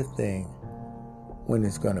good thing when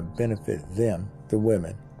it's going to benefit them, the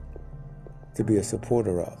women, to be a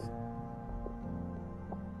supporter of.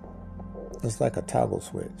 It's like a toggle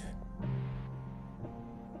switch.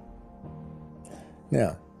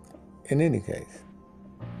 Now, in any case,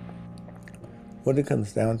 what it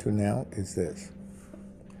comes down to now is this.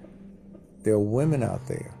 There are women out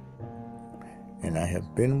there, and I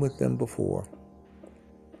have been with them before,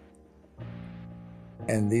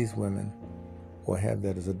 and these women will have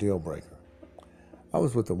that as a deal breaker. I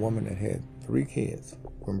was with a woman that had 3 kids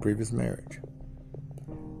from previous marriage.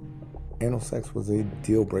 Anal sex was a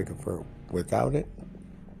deal breaker for her. Without it,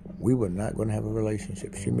 we were not going to have a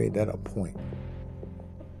relationship. She made that a point.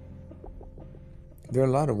 There are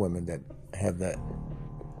a lot of women that have that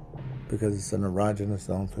because it's an erogenous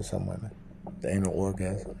zone for some women, the anal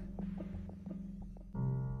orgasm.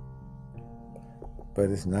 But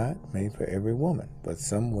it's not made for every woman. But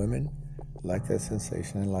some women like that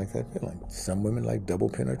sensation and like that feeling. Some women like double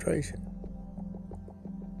penetration.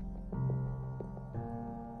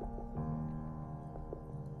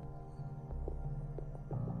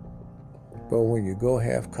 But when you go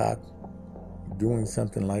half-cocked, doing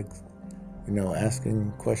something like,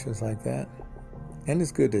 asking questions like that, and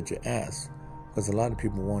it's good that you ask, because a lot of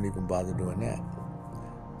people won't even bother doing that.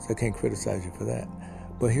 So I can't criticize you for that.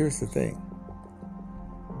 But here's the thing.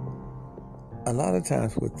 A lot of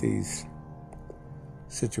times with these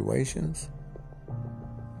situations,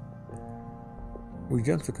 we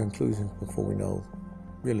jump to conclusions before we know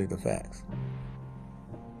really the facts.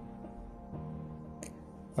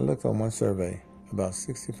 I looked on one survey, about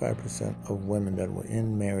 65% of women that were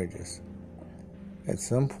in marriages at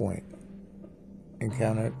some point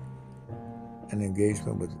encountered an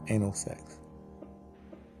engagement with anal sex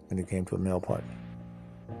when it came to a male partner.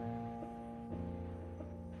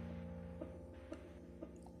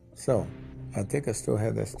 So, I think I still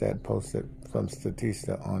have that stat posted from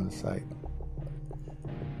Statista on the site,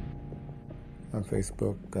 on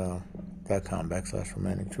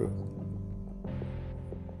Facebook.com/Romantic Truth.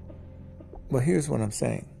 But here's what I'm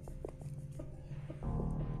saying.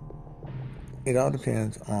 It all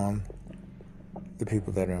depends on the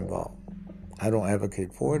people that are involved. I don't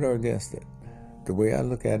advocate for it or against it. The way I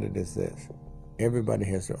look at it is this. Everybody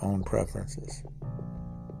has their own preferences,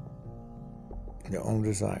 their own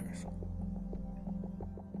desires.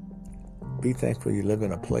 Be thankful you live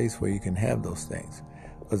in a place where you can have those things,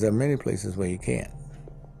 because there are many places where you can't.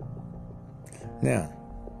 Now,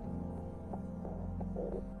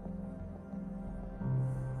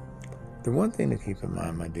 the one thing to keep in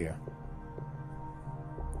mind, my dear,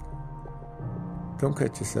 don't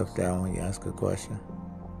cut yourself down when you ask a question.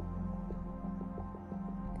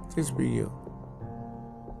 Just be you.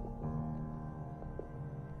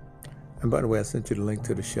 And by the way, I sent you the link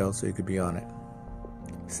to the show so you could be on it.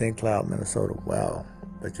 St. Cloud, Minnesota. Wow,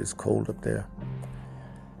 that's just cold up there.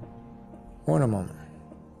 Hold on a moment.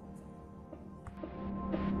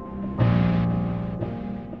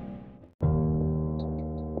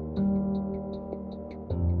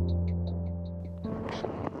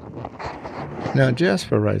 Now,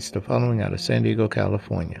 Jasper writes the following out of San Diego,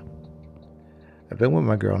 California. I've been with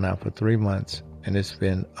my girl now for 3 months, and it's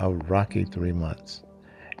been a rocky 3 months.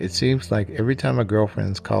 It seems like every time my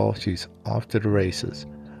girlfriends call, she's off to the races.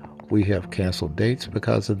 We have canceled dates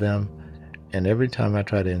because of them, and every time I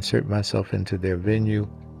try to insert myself into their venue,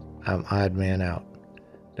 I'm odd man out.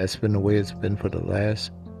 That's been the way it's been for the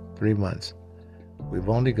last 3 months. We've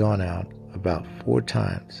only gone out about 4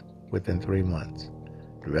 times within 3 months.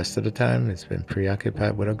 The rest of the time, it's been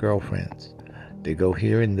preoccupied with her girlfriends. They go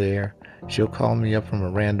here and there. She'll call me up from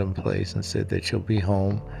a random place and said that she'll be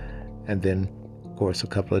home, and then, of course, a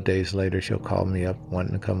couple of days later, she'll call me up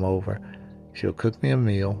wanting to come over. She'll cook me a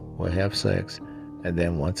meal, we'll have sex, and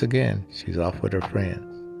then once again, she's off with her friends.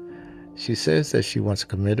 She says that she wants a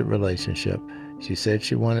committed relationship. She said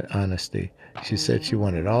she wanted honesty. She said she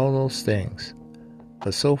wanted all those things.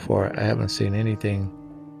 But so far, I haven't seen anything,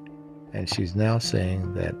 and she's now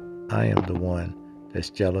saying that I am the one that's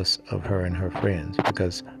jealous of her and her friends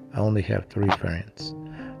because I only have 3 friends.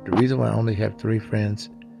 The reason why I only have 3 friends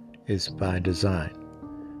is by design.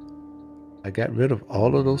 I got rid of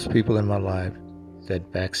all of those people in my life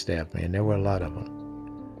that backstabbed me, and there were a lot of them.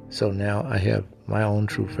 So now I have my own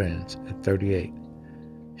true friends at 38.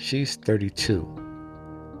 She's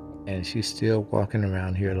 32, and she's still walking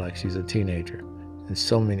around here like she's a teenager in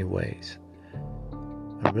so many ways.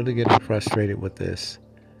 I'm really getting frustrated with this.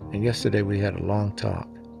 And yesterday we had a long talk,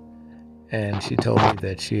 and she told me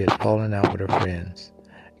that she had fallen out with her friends,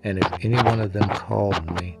 and if any one of them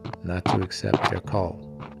called me, not to accept their call.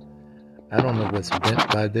 I don't know what's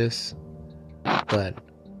meant by this, but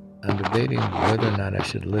I'm debating whether or not I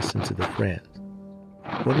should listen to the friends.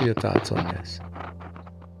 What are your thoughts on this?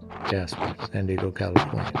 Jasper, San Diego,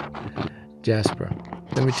 California. Jasper,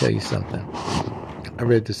 let me tell you something. I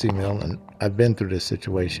read this email and I've been through this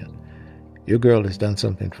situation. Your girl has done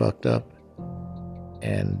something fucked up,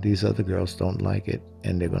 and these other girls don't like it,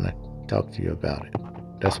 and they're going to talk to you about it.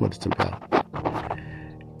 That's what it's about.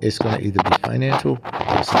 It's going to either be financial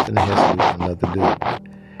or something that has to do with another dude.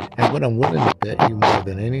 And what I'm willing to bet you more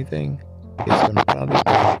than anything, it's going to probably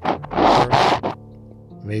be her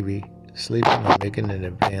maybe sleeping or making an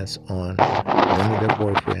advance on one of their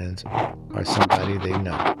boyfriends or somebody they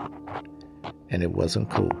know. And it wasn't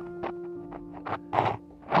cool.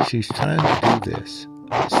 She's trying to do this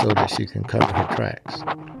so that she can cover her tracks.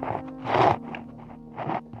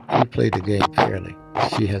 You played the game fairly.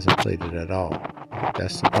 She hasn't played it at all.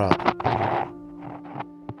 That's the problem.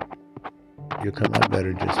 You'll come out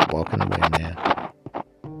better just walking away, man.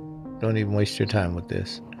 Don't even waste your time with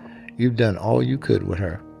this. You've done all you could with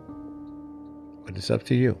her. But it's up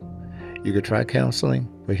to you. You could try counseling,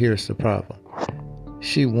 but here's the problem.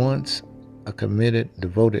 She wants a committed,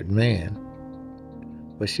 devoted man,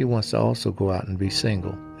 but she wants to also go out and be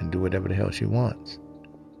single and do whatever the hell she wants.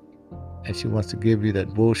 And she wants to give you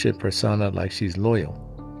that bullshit persona like she's loyal.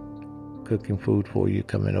 Cooking food for you,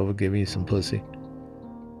 coming over, giving you some pussy.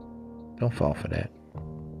 Don't fall for that.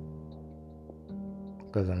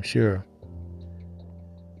 Because I'm sure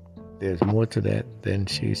there's more to that than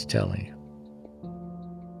she's telling you.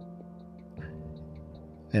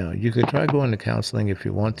 Now, you could try going to counseling if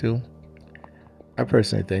you want to. I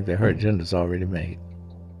personally think that her agenda's already made.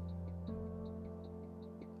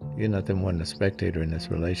 You're nothing more than a spectator in this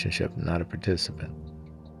relationship, not a participant.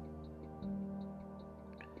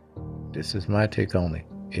 This is my take only.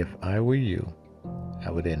 If I were you,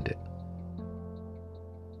 I would end it.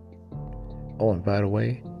 Oh, and by the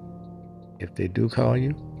way, if they do call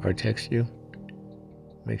you or text you,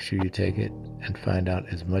 make sure you take it and find out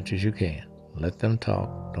as much as you can. Let them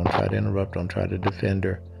talk. Don't try to interrupt. Don't try to defend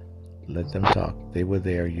her. Let them talk. They were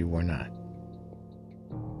there. You were not.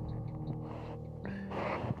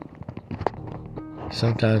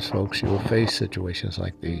 Sometimes, folks, you will face situations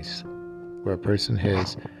like these where a person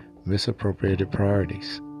has misappropriated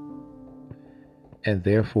priorities, and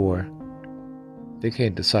therefore they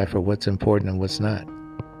can't decipher what's important and what's not,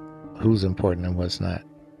 who's important and what's not.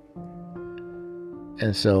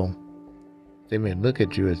 And so they may look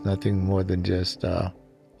at you as nothing more than just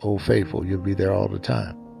old faithful. You'll be there all the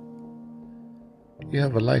time. You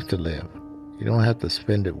have a life to live. You don't have to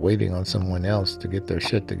spend it waiting on someone else to get their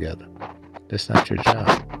shit together. That's not your job.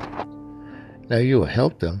 Now, you will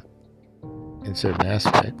help them in certain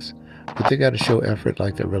aspects, but they got to show effort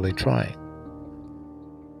like they're really trying.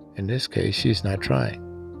 In this case, she's not trying.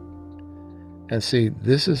 And see,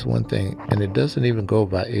 this is one thing, and it doesn't even go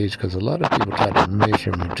by age, because a lot of people try to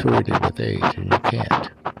measure maturity with age, and you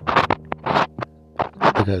can't.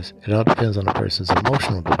 Because it all depends on a person's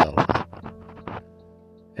emotional development.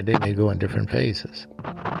 And they may go in different phases.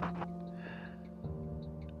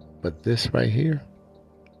 But this right here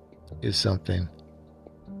is something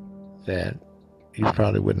that you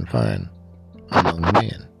probably wouldn't find among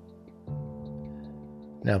men.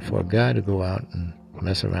 Now, for a guy to go out and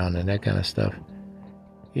mess around and that kind of stuff,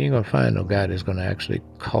 you ain't going to find no guy that's going to actually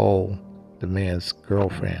call the man's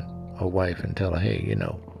girlfriend or wife and tell her, hey, you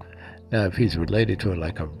know. Now, if he's related to her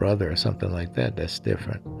like a brother or something like that, that's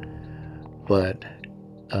different. But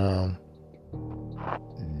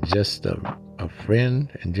just a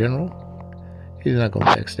friend in general, he's not going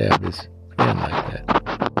to backstab his friend like that.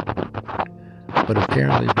 But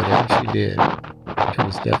apparently, whatever she did, it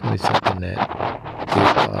was definitely something that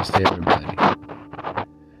gave pause to everybody.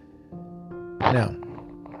 Now,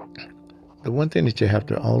 the one thing that you have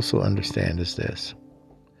to also understand is this.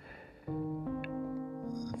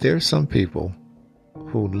 There are some people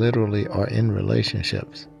who literally are in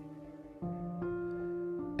relationships,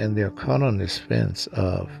 and they're caught on this fence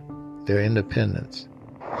of their independence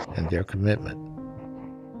and their commitment.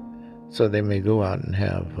 So they may go out and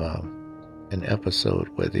have an episode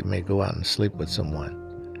where they may go out and sleep with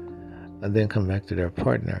someone and then come back to their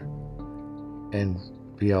partner and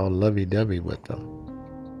be all lovey-dovey with them.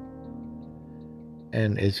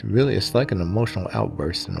 And it's like an emotional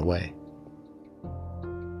outburst in a way.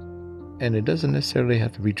 And it doesn't necessarily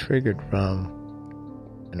have to be triggered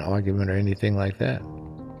from an argument or anything like that.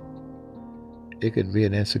 It could be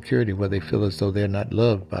an insecurity where they feel as though they're not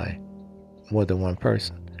loved by more than one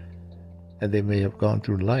person. And they may have gone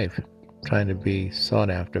through life trying to be sought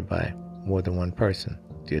after by more than one person,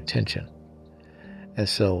 the attention. And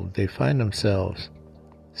so they find themselves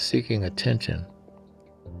seeking attention,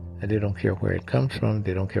 and they don't care where it comes from,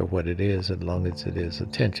 they don't care what it is, as long as it is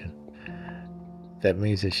attention. That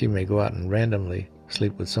means that she may go out and randomly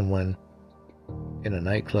sleep with someone in a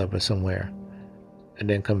nightclub or somewhere, and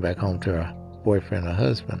then come back home to her boyfriend or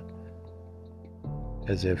husband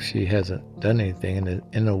as if she hasn't done anything. And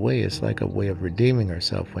in a way, it's like a way of redeeming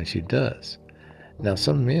herself when she does. Now,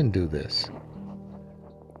 some men do this,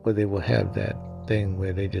 where they will have that thing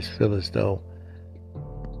where they just feel as though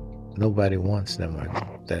nobody wants them, or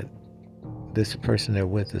that this person they're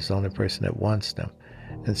with is the only person that wants them.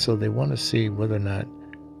 And so they want to see whether or not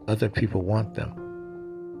other people want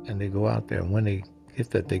them. And they go out there, and when they get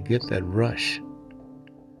that rush.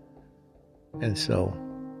 And so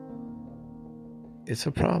it's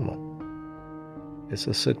a problem. It's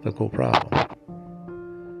a cyclical problem.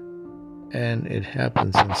 And it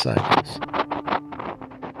happens in cycles.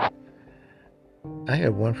 I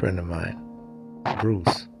have one friend of mine,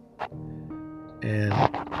 Bruce. And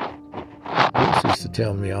Bruce used to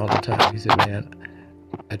tell me all the time, he said, man,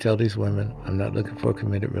 I tell these women I'm not looking for a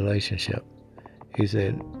committed relationship. He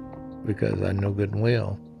said, because I know good and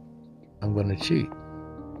well I'm going to cheat.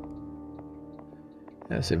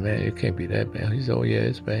 And I said, man, it can't be that bad. He said, oh yeah,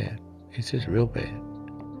 it's bad. It's just real bad.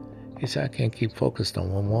 He said, I can't keep focused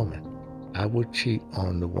on one woman. I will cheat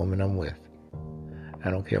on the woman I'm with. I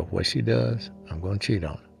don't care what she does, I'm going to cheat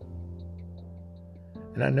on her.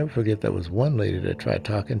 And I never forget there was one lady that tried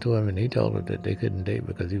talking to him, and he told her that they couldn't date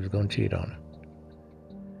because he was going to cheat on her.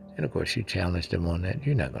 And of course, she challenged him on that.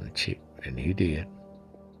 You're not going to cheat. And he did.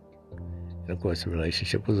 And of course, the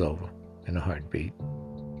relationship was over in a heartbeat.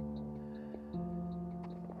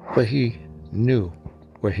 But he knew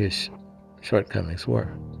where his shortcomings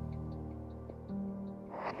were.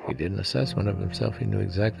 He did an assessment of himself. He knew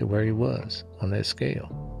exactly where he was on that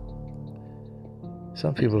scale.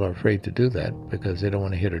 Some people are afraid to do that because they don't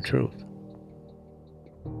want to hear the truth.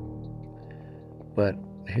 But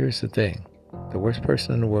here's the thing. The worst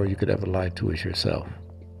person in the world you could ever lie to is yourself.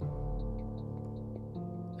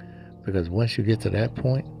 Because once you get to that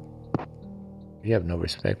point, you have no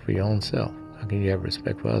respect for your own self. How can you have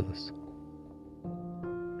respect for others?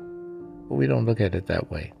 But we don't look at it that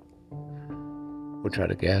way. We'll try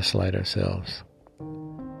to gaslight ourselves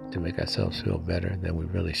to make ourselves feel better than we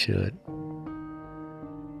really should.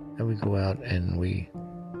 And we go out and we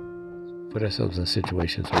put ourselves in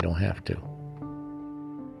situations we don't have to.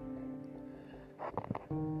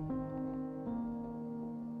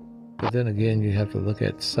 But then again, you have to look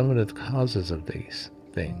at some of the causes of these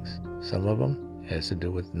things. Some of them has to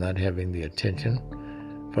do with not having the attention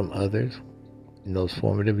from others in those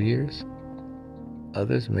formative years.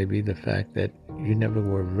 Others may be the fact that you never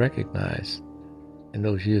were recognized in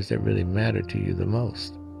those years that really mattered to you the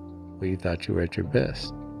most, where you thought you were at your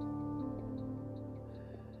best.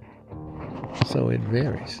 So it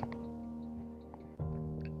varies.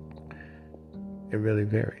 It really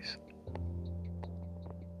varies.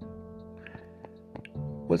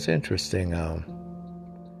 What's interesting,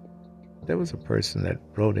 there was a person that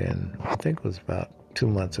wrote in, I think it was about 2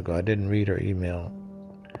 months ago. I didn't read her email.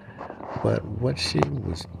 But what she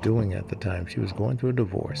was doing at the time, she was going through a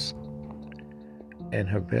divorce. And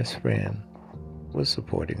her best friend was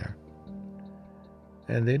supporting her.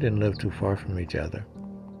 And they didn't live too far from each other.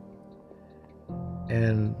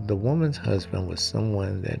 And the woman's husband was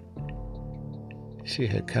someone that she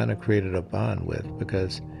had kind of created a bond with,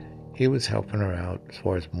 because he was helping her out as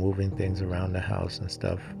far as moving things around the house and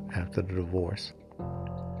stuff after the divorce.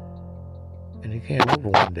 And he came over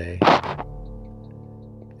one day,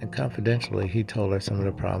 and confidentially he told her some of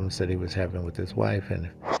the problems that he was having with his wife, and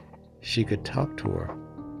if she could talk to her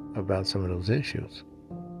about some of those issues.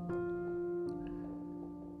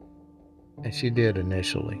 And she did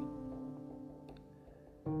initially.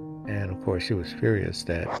 And of course she was furious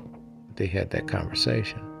that they had that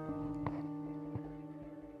conversation.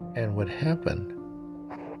 And what happened,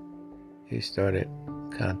 he started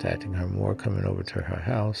contacting her more, coming over to her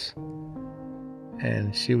house,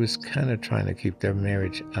 and she was kind of trying to keep their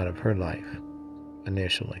marriage out of her life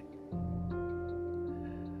initially.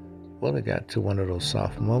 Well, it got to one of those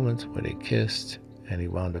soft moments where they kissed, and he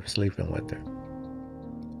wound up sleeping with her.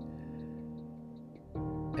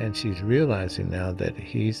 And she's realizing now that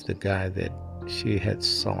he's the guy that she had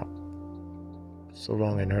sought so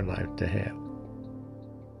long in her life to have.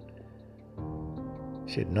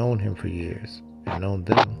 She had known him for years, and known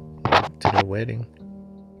them to their wedding,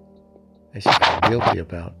 and she felt guilty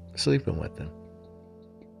about sleeping with him.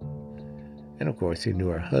 And of course, he knew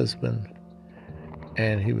her husband,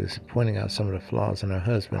 and he was pointing out some of the flaws in her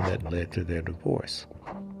husband that led to their divorce.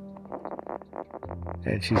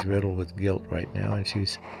 And she's riddled with guilt right now, and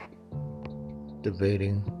she's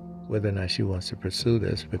debating whether or not she wants to pursue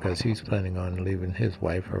this because he's planning on leaving his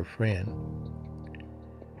wife, her friend.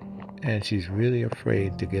 And she's really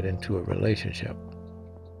afraid to get into a relationship.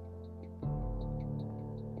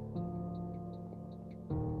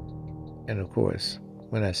 And of course,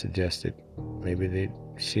 when I suggested maybe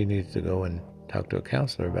she needs to go and talk to a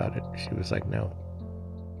counselor about it, she was like, no,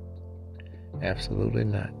 absolutely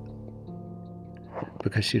not.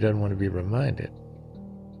 Because she doesn't want to be reminded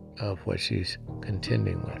of what she's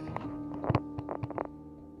contending with.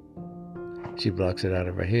 She blocks it out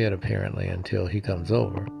of her head, apparently, until he comes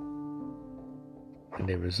over and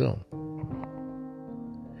they resume.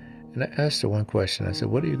 And I asked her one question. I said,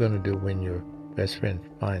 what are you going to do when your best friend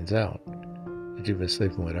finds out that you've been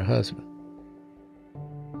sleeping with her husband?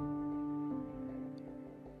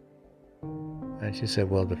 And she said,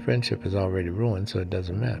 well, the friendship is already ruined, so it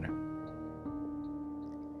doesn't matter.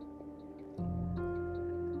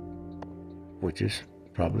 Which is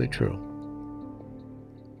probably true.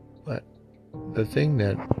 But the thing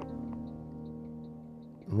that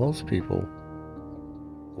most people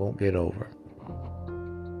won't get over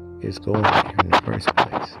is going there in the first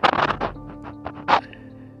place.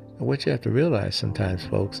 And what you have to realize sometimes,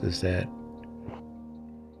 folks, is that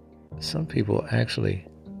some people actually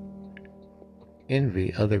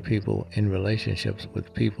envy other people in relationships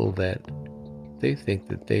with people that they think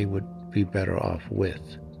that they would be better off with.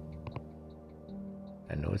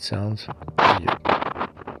 I know it sounds weird,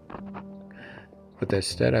 but that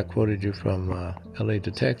stat I quoted you from LA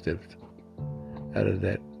Detective, out of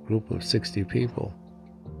that group of 60 people,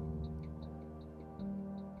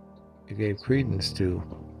 it gave credence to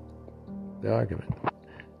the argument.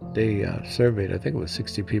 They surveyed, I think it was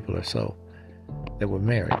 60 people or so, that were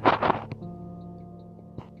married.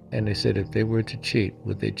 And they said if they were to cheat,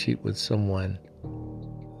 would they cheat with someone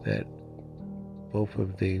that both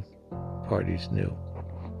of the parties knew?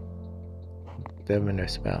 Them and their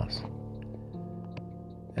spouse.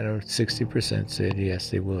 And 60% said yes,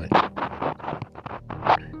 they would.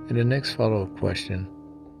 And the next follow-up question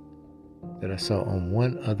that I saw on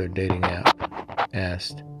one other dating app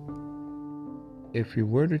asked, if you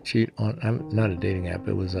were to cheat on, not a dating app,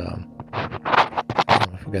 it was, I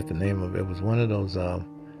forgot the name of it. It was one of those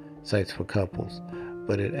sites for couples.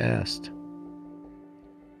 But it asked,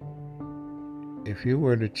 if you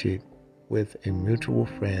were to cheat with a mutual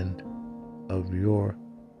friend of your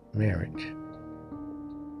marriage,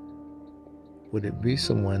 would it be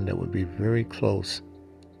someone that would be very close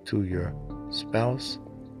to your spouse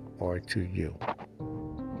or to you?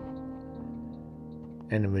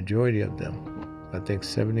 And the majority of them, I think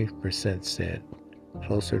 70%, said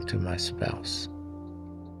closer to my spouse.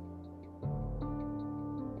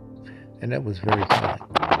 And that was very telling.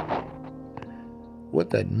 What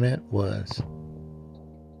that meant was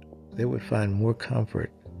they would find more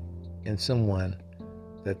comfort in someone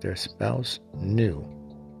that their spouse knew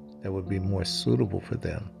that would be more suitable for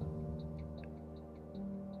them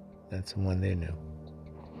than someone they knew.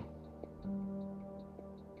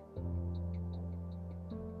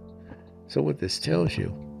 So what this tells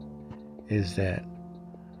you is that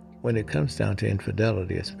when it comes down to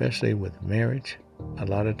infidelity, especially with marriage, a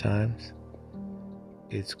lot of times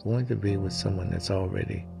it's going to be with someone that's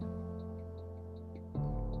already,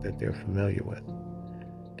 that they're familiar with.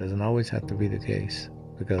 Doesn't always have to be the case,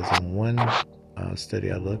 because in one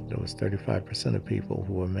study I looked, there was 35% of people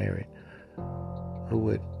who were married who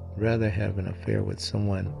would rather have an affair with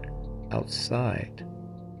someone outside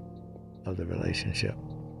of the relationship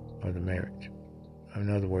or the marriage. In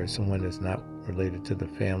other words, someone that's not related to the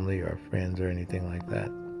family or friends or anything like that,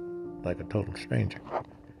 like a total stranger.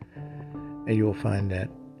 And you will find that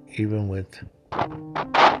even with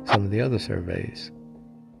some of the other surveys,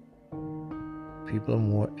 people are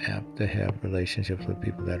more apt to have relationships with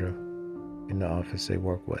people that are in the office they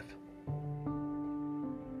work with.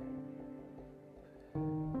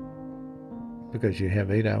 Because you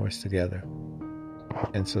have 8 hours together.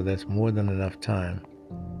 And so that's more than enough time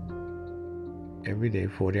every day,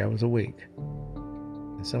 40 hours a week.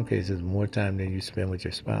 In some cases, more time than you spend with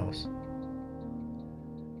your spouse.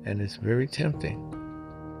 And it's very tempting.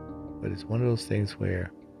 But it's one of those things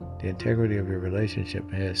where the integrity of your relationship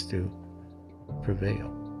has to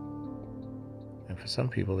prevail. And for some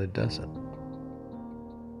people, it doesn't.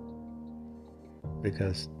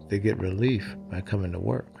 Because they get relief by coming to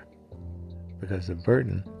work. Because the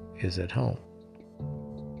burden is at home.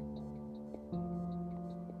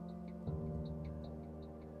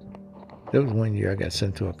 There was one year I got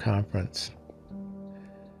sent to a conference,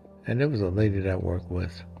 and there was a lady that I worked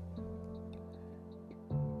with,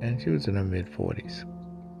 and she was in her mid-40s.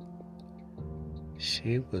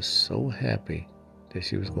 She was so happy that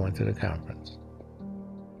she was going to the conference.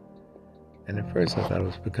 And at first I thought it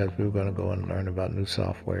was because we were going to go and learn about new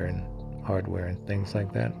software and hardware and things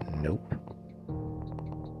like that. Nope.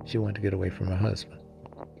 She wanted to get away from her husband.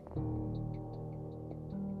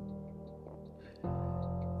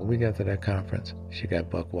 When we got to that conference, she got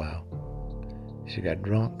buck wild. She got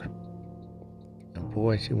drunk. And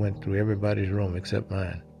boy, she went through everybody's room except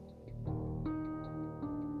mine.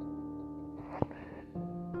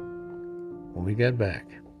 When we got back,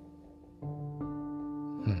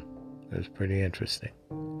 it was pretty interesting.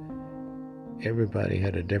 Everybody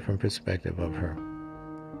had a different perspective of her.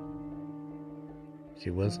 She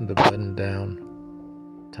wasn't the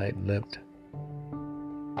button-down, tight-lipped,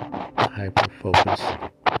 hyper-focused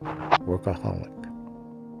workaholic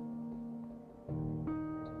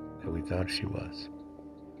that we thought she was.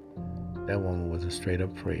 That woman was a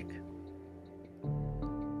straight-up freak.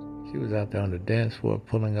 She was out there on the dance floor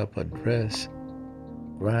pulling up a dress,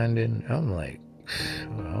 grinding. I'm like,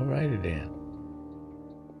 all righty then.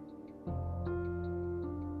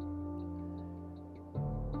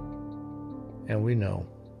 And we know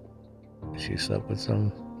she slept with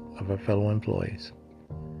some of her fellow employees.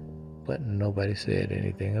 But nobody said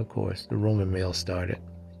anything. Of course, the rumor mill started.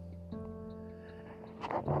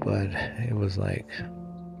 But it was like,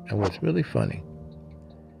 and what's really funny,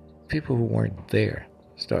 people who weren't there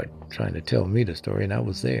start trying to tell me the story, and I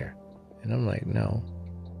was there. And I'm like, no.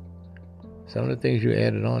 Some of the things you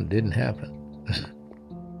added on didn't happen.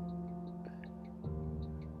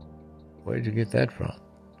 Where'd you get that from?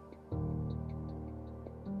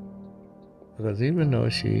 Because even though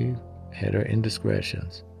she had her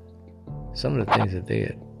indiscretions, some of the things that they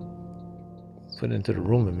had put into the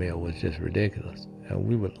rumor mill was just ridiculous. And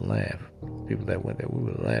we would laugh. People that went there, we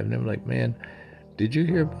would laugh. And they were like, man, did you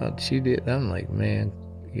hear about she did? And I'm like, man,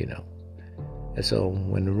 you know. And so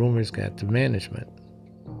when the rumors got to management,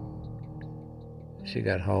 she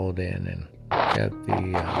got hauled in and got the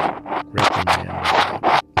reprimand,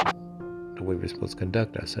 the way we're supposed to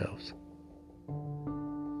conduct ourselves.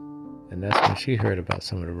 And that's when she heard about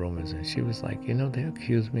some of the rumors, and she was like, you know, they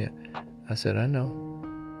accused me. I said, I know.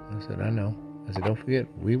 I said, don't forget,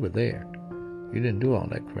 we were there. You didn't do all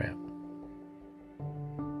that crap.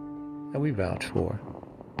 And we vouched for her.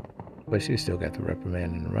 But she still got the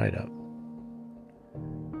reprimand and the write-up.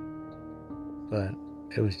 But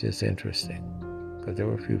it was just interesting. Because there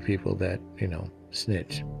were a few people that, you know,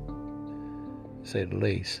 snitched, to say the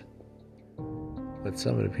least. But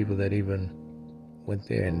some of the people that even went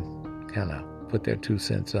there and kind of put their 2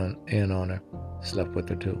 cents in on her, slept with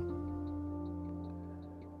her too.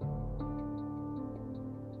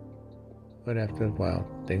 But after a while,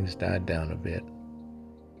 things died down a bit.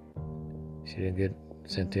 She didn't get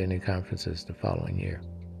sent to any conferences the following year.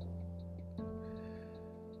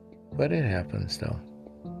 But it happens, though.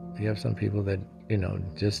 You have some people that, you know,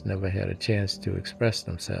 just never had a chance to express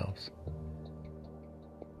themselves.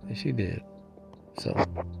 And she did. So,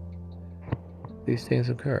 these things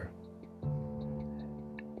occur.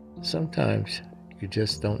 Sometimes you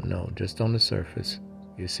just don't know, just on the surface.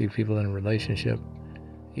 You see people in a relationship,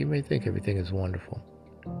 you may think everything is wonderful.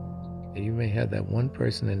 And you may have that one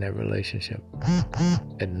person in that relationship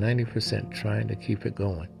at 90% trying to keep it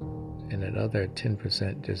going, and that other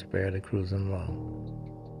 10% just barely cruising along.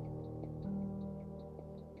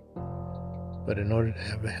 But in order to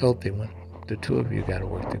have a healthy one, the two of you got to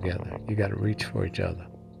work together. You got to reach for each other.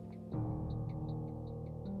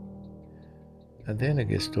 And then it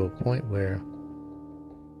gets to a point where,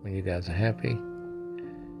 when you guys are happy,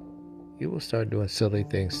 you will start doing silly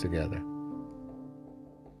things together.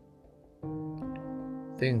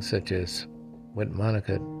 Things such as what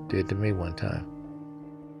Monica did to me one time.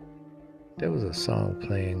 There was a song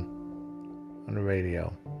playing on the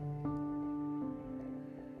radio,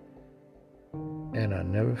 and I'll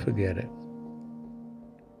never forget it.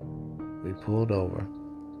 We pulled over.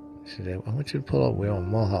 She said, I want you to pull over. We're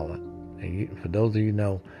on Mulholland. And for those of you who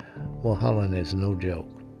know, Mulholland is no joke.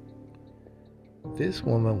 This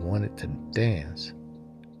woman wanted to dance.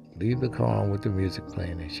 Leave the car on with the music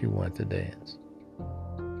playing, and she wanted to dance.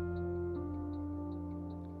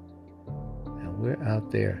 And we're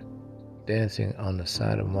out there dancing on the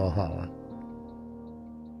side of Mulholland.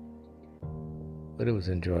 but it was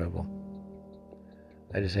enjoyable.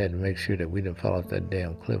 I just had to make sure that we didn't fall off that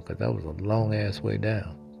damn cliff, because that was a long-ass way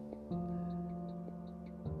down.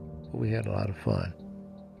 But we had a lot of fun.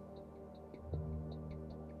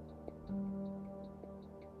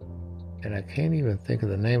 And I can't even think of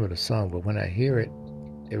the name of the song, but when I hear it,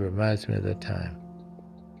 it reminds me of that time.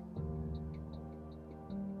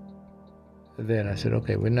 Then I said,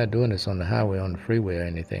 okay, we're not doing this on the highway, on the freeway or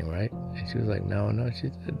anything, right? And she was like, no.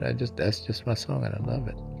 She said, that's just my song and I love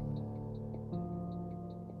it.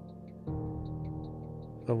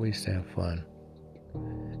 But we used to have fun.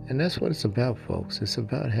 And that's what it's about, folks. It's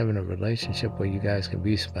about having a relationship where you guys can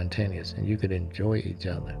be spontaneous and you can enjoy each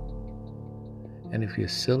other. And if you're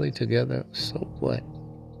silly together, so what?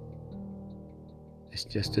 It's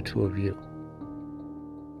just the two of you.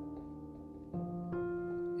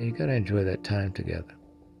 And you gotta enjoy that time together,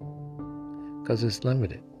 because it's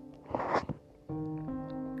limited.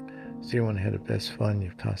 So you want to have the best fun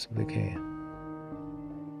you possibly can.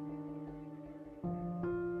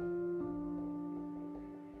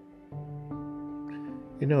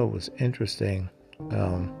 You know, it was interesting.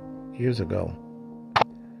 Years ago,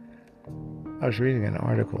 I was reading an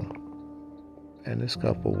article, and this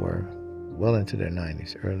couple were well into their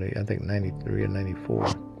 90s, early, I think 93 or 94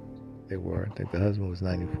 they were. I think the husband was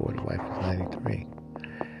 94, the wife was 93.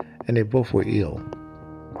 And they both were ill.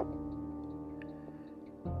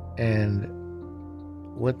 And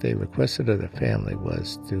what they requested of the family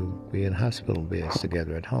was to be in hospital beds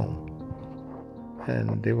together at home.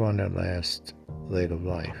 And they were on their last leg of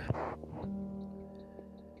life.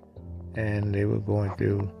 And they were going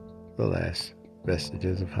through the last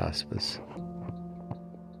vestiges of hospice.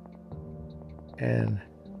 And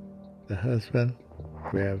the husband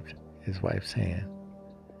grabbed his wife's hand.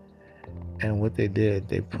 And what they did,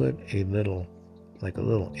 they put a little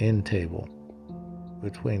end table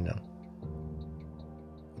between them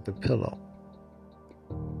with a pillow.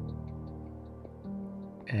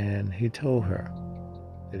 And he told her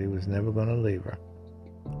that he was never going to leave her.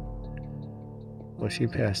 Well, she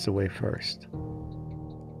passed away first.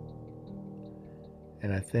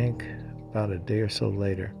 And I think about a day or so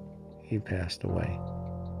later, he passed away.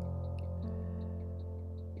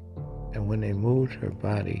 And when they moved her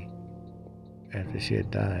body after she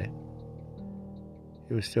had died,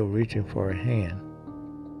 he was still reaching for her hand.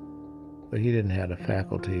 But he didn't have the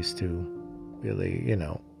faculties to really,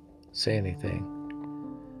 say anything.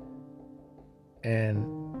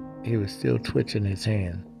 And he was still twitching his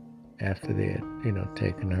hand after they had,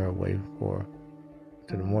 taken her away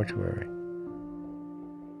to the mortuary.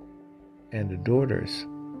 And the daughters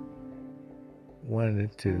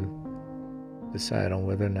wanted to decide on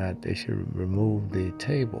whether or not they should remove the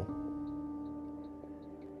table.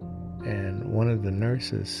 And one of the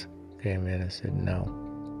nurses came in and said, no,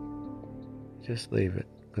 just leave it,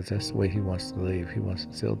 because that's the way he wants to leave. He wants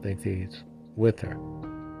to still think he's with her.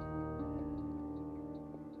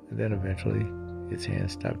 And then eventually his hand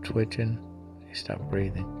stopped twitching, he stopped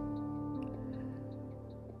breathing.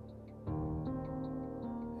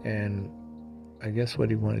 And I guess what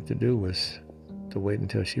he wanted to do was to wait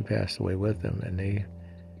until she passed away with him, and they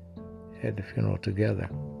had the funeral together.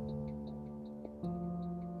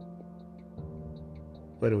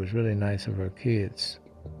 But it was really nice of her kids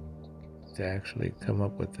to actually come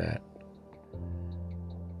up with that.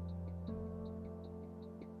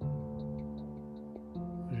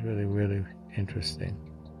 It was really, really interesting.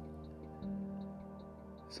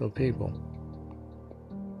 So people,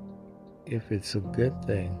 if it's a good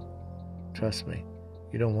thing, trust me,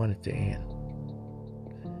 you don't want it to end.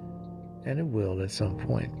 And it will at some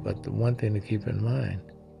point, but the one thing to keep in mind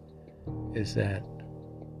is that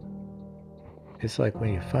it's like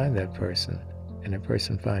when you find that person and that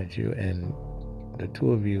person finds you and the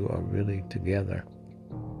two of you are really together.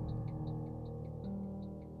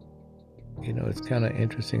 It's kind of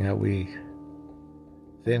interesting how we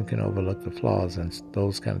then can overlook the flaws and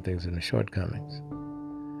those kind of things and the shortcomings.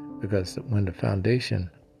 Because when the foundation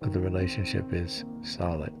of the relationship is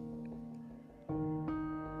solid,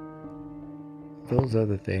 those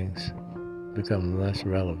other things become less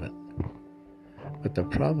relevant. But the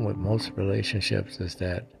problem with most relationships is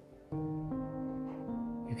that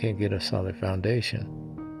you can't get a solid foundation,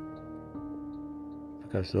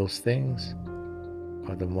 because those things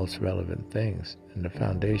are the most relevant things, and the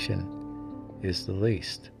foundation is the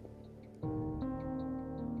least.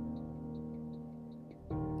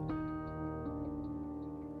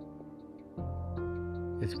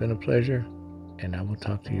 It's been a pleasure, and I will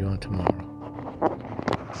talk to you on tomorrow.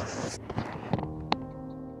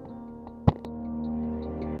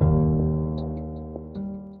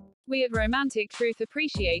 We at Romantic Truth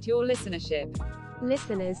appreciate your listenership.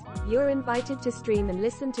 Listeners, you're invited to stream and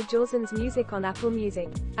listen to Jawson's music on Apple Music,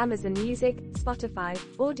 Amazon Music, Spotify,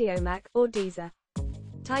 Audiomack, or Deezer.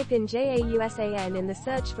 Type in JAUSAN in the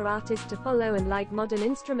search for artist to follow and like modern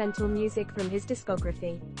instrumental music from his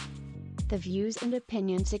discography. The views and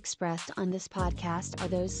opinions expressed on this podcast are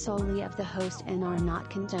those solely of the host and are not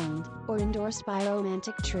condoned or endorsed by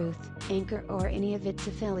Romantic Truth, Anchor, or any of its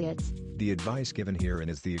affiliates. The advice given herein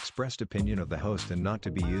is the expressed opinion of the host and not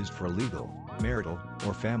to be used for legal, marital,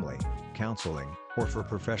 or family counseling, or for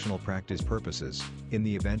professional practice purposes. In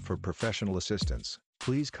the event for professional assistance,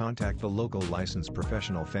 please contact the local licensed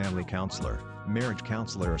professional family counselor, marriage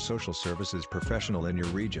counselor, or social services professional in your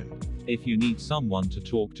region. If you need someone to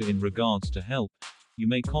talk to in regards to help, you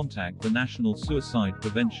may contact the National Suicide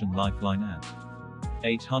Prevention Lifeline at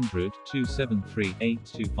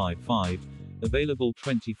 800-273-8255, available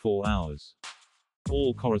 24 hours.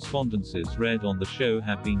 All correspondences read on the show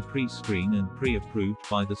have been pre-screened and pre-approved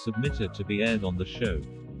by the submitter to be aired on the show.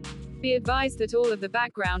 Be advised that all of the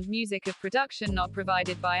background music of production not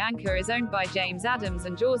provided by Anchor is owned by James Adams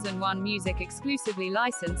and Jawson One Music, exclusively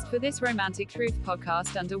licensed for this Romantic Truth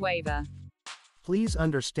podcast under waiver. Please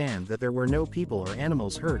understand that there were no people or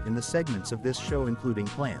animals hurt in the segments of this show, including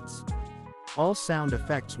plants. All sound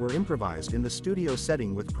effects were improvised in the studio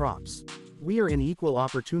setting with props. We are an equal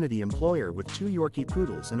opportunity employer with 2 Yorkie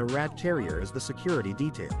Poodles and a Rat Terrier as the security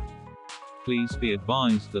detail. Please be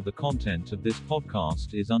advised that the content of this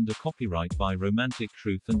podcast is under copyright by Romantic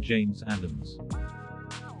Truth and James Adams.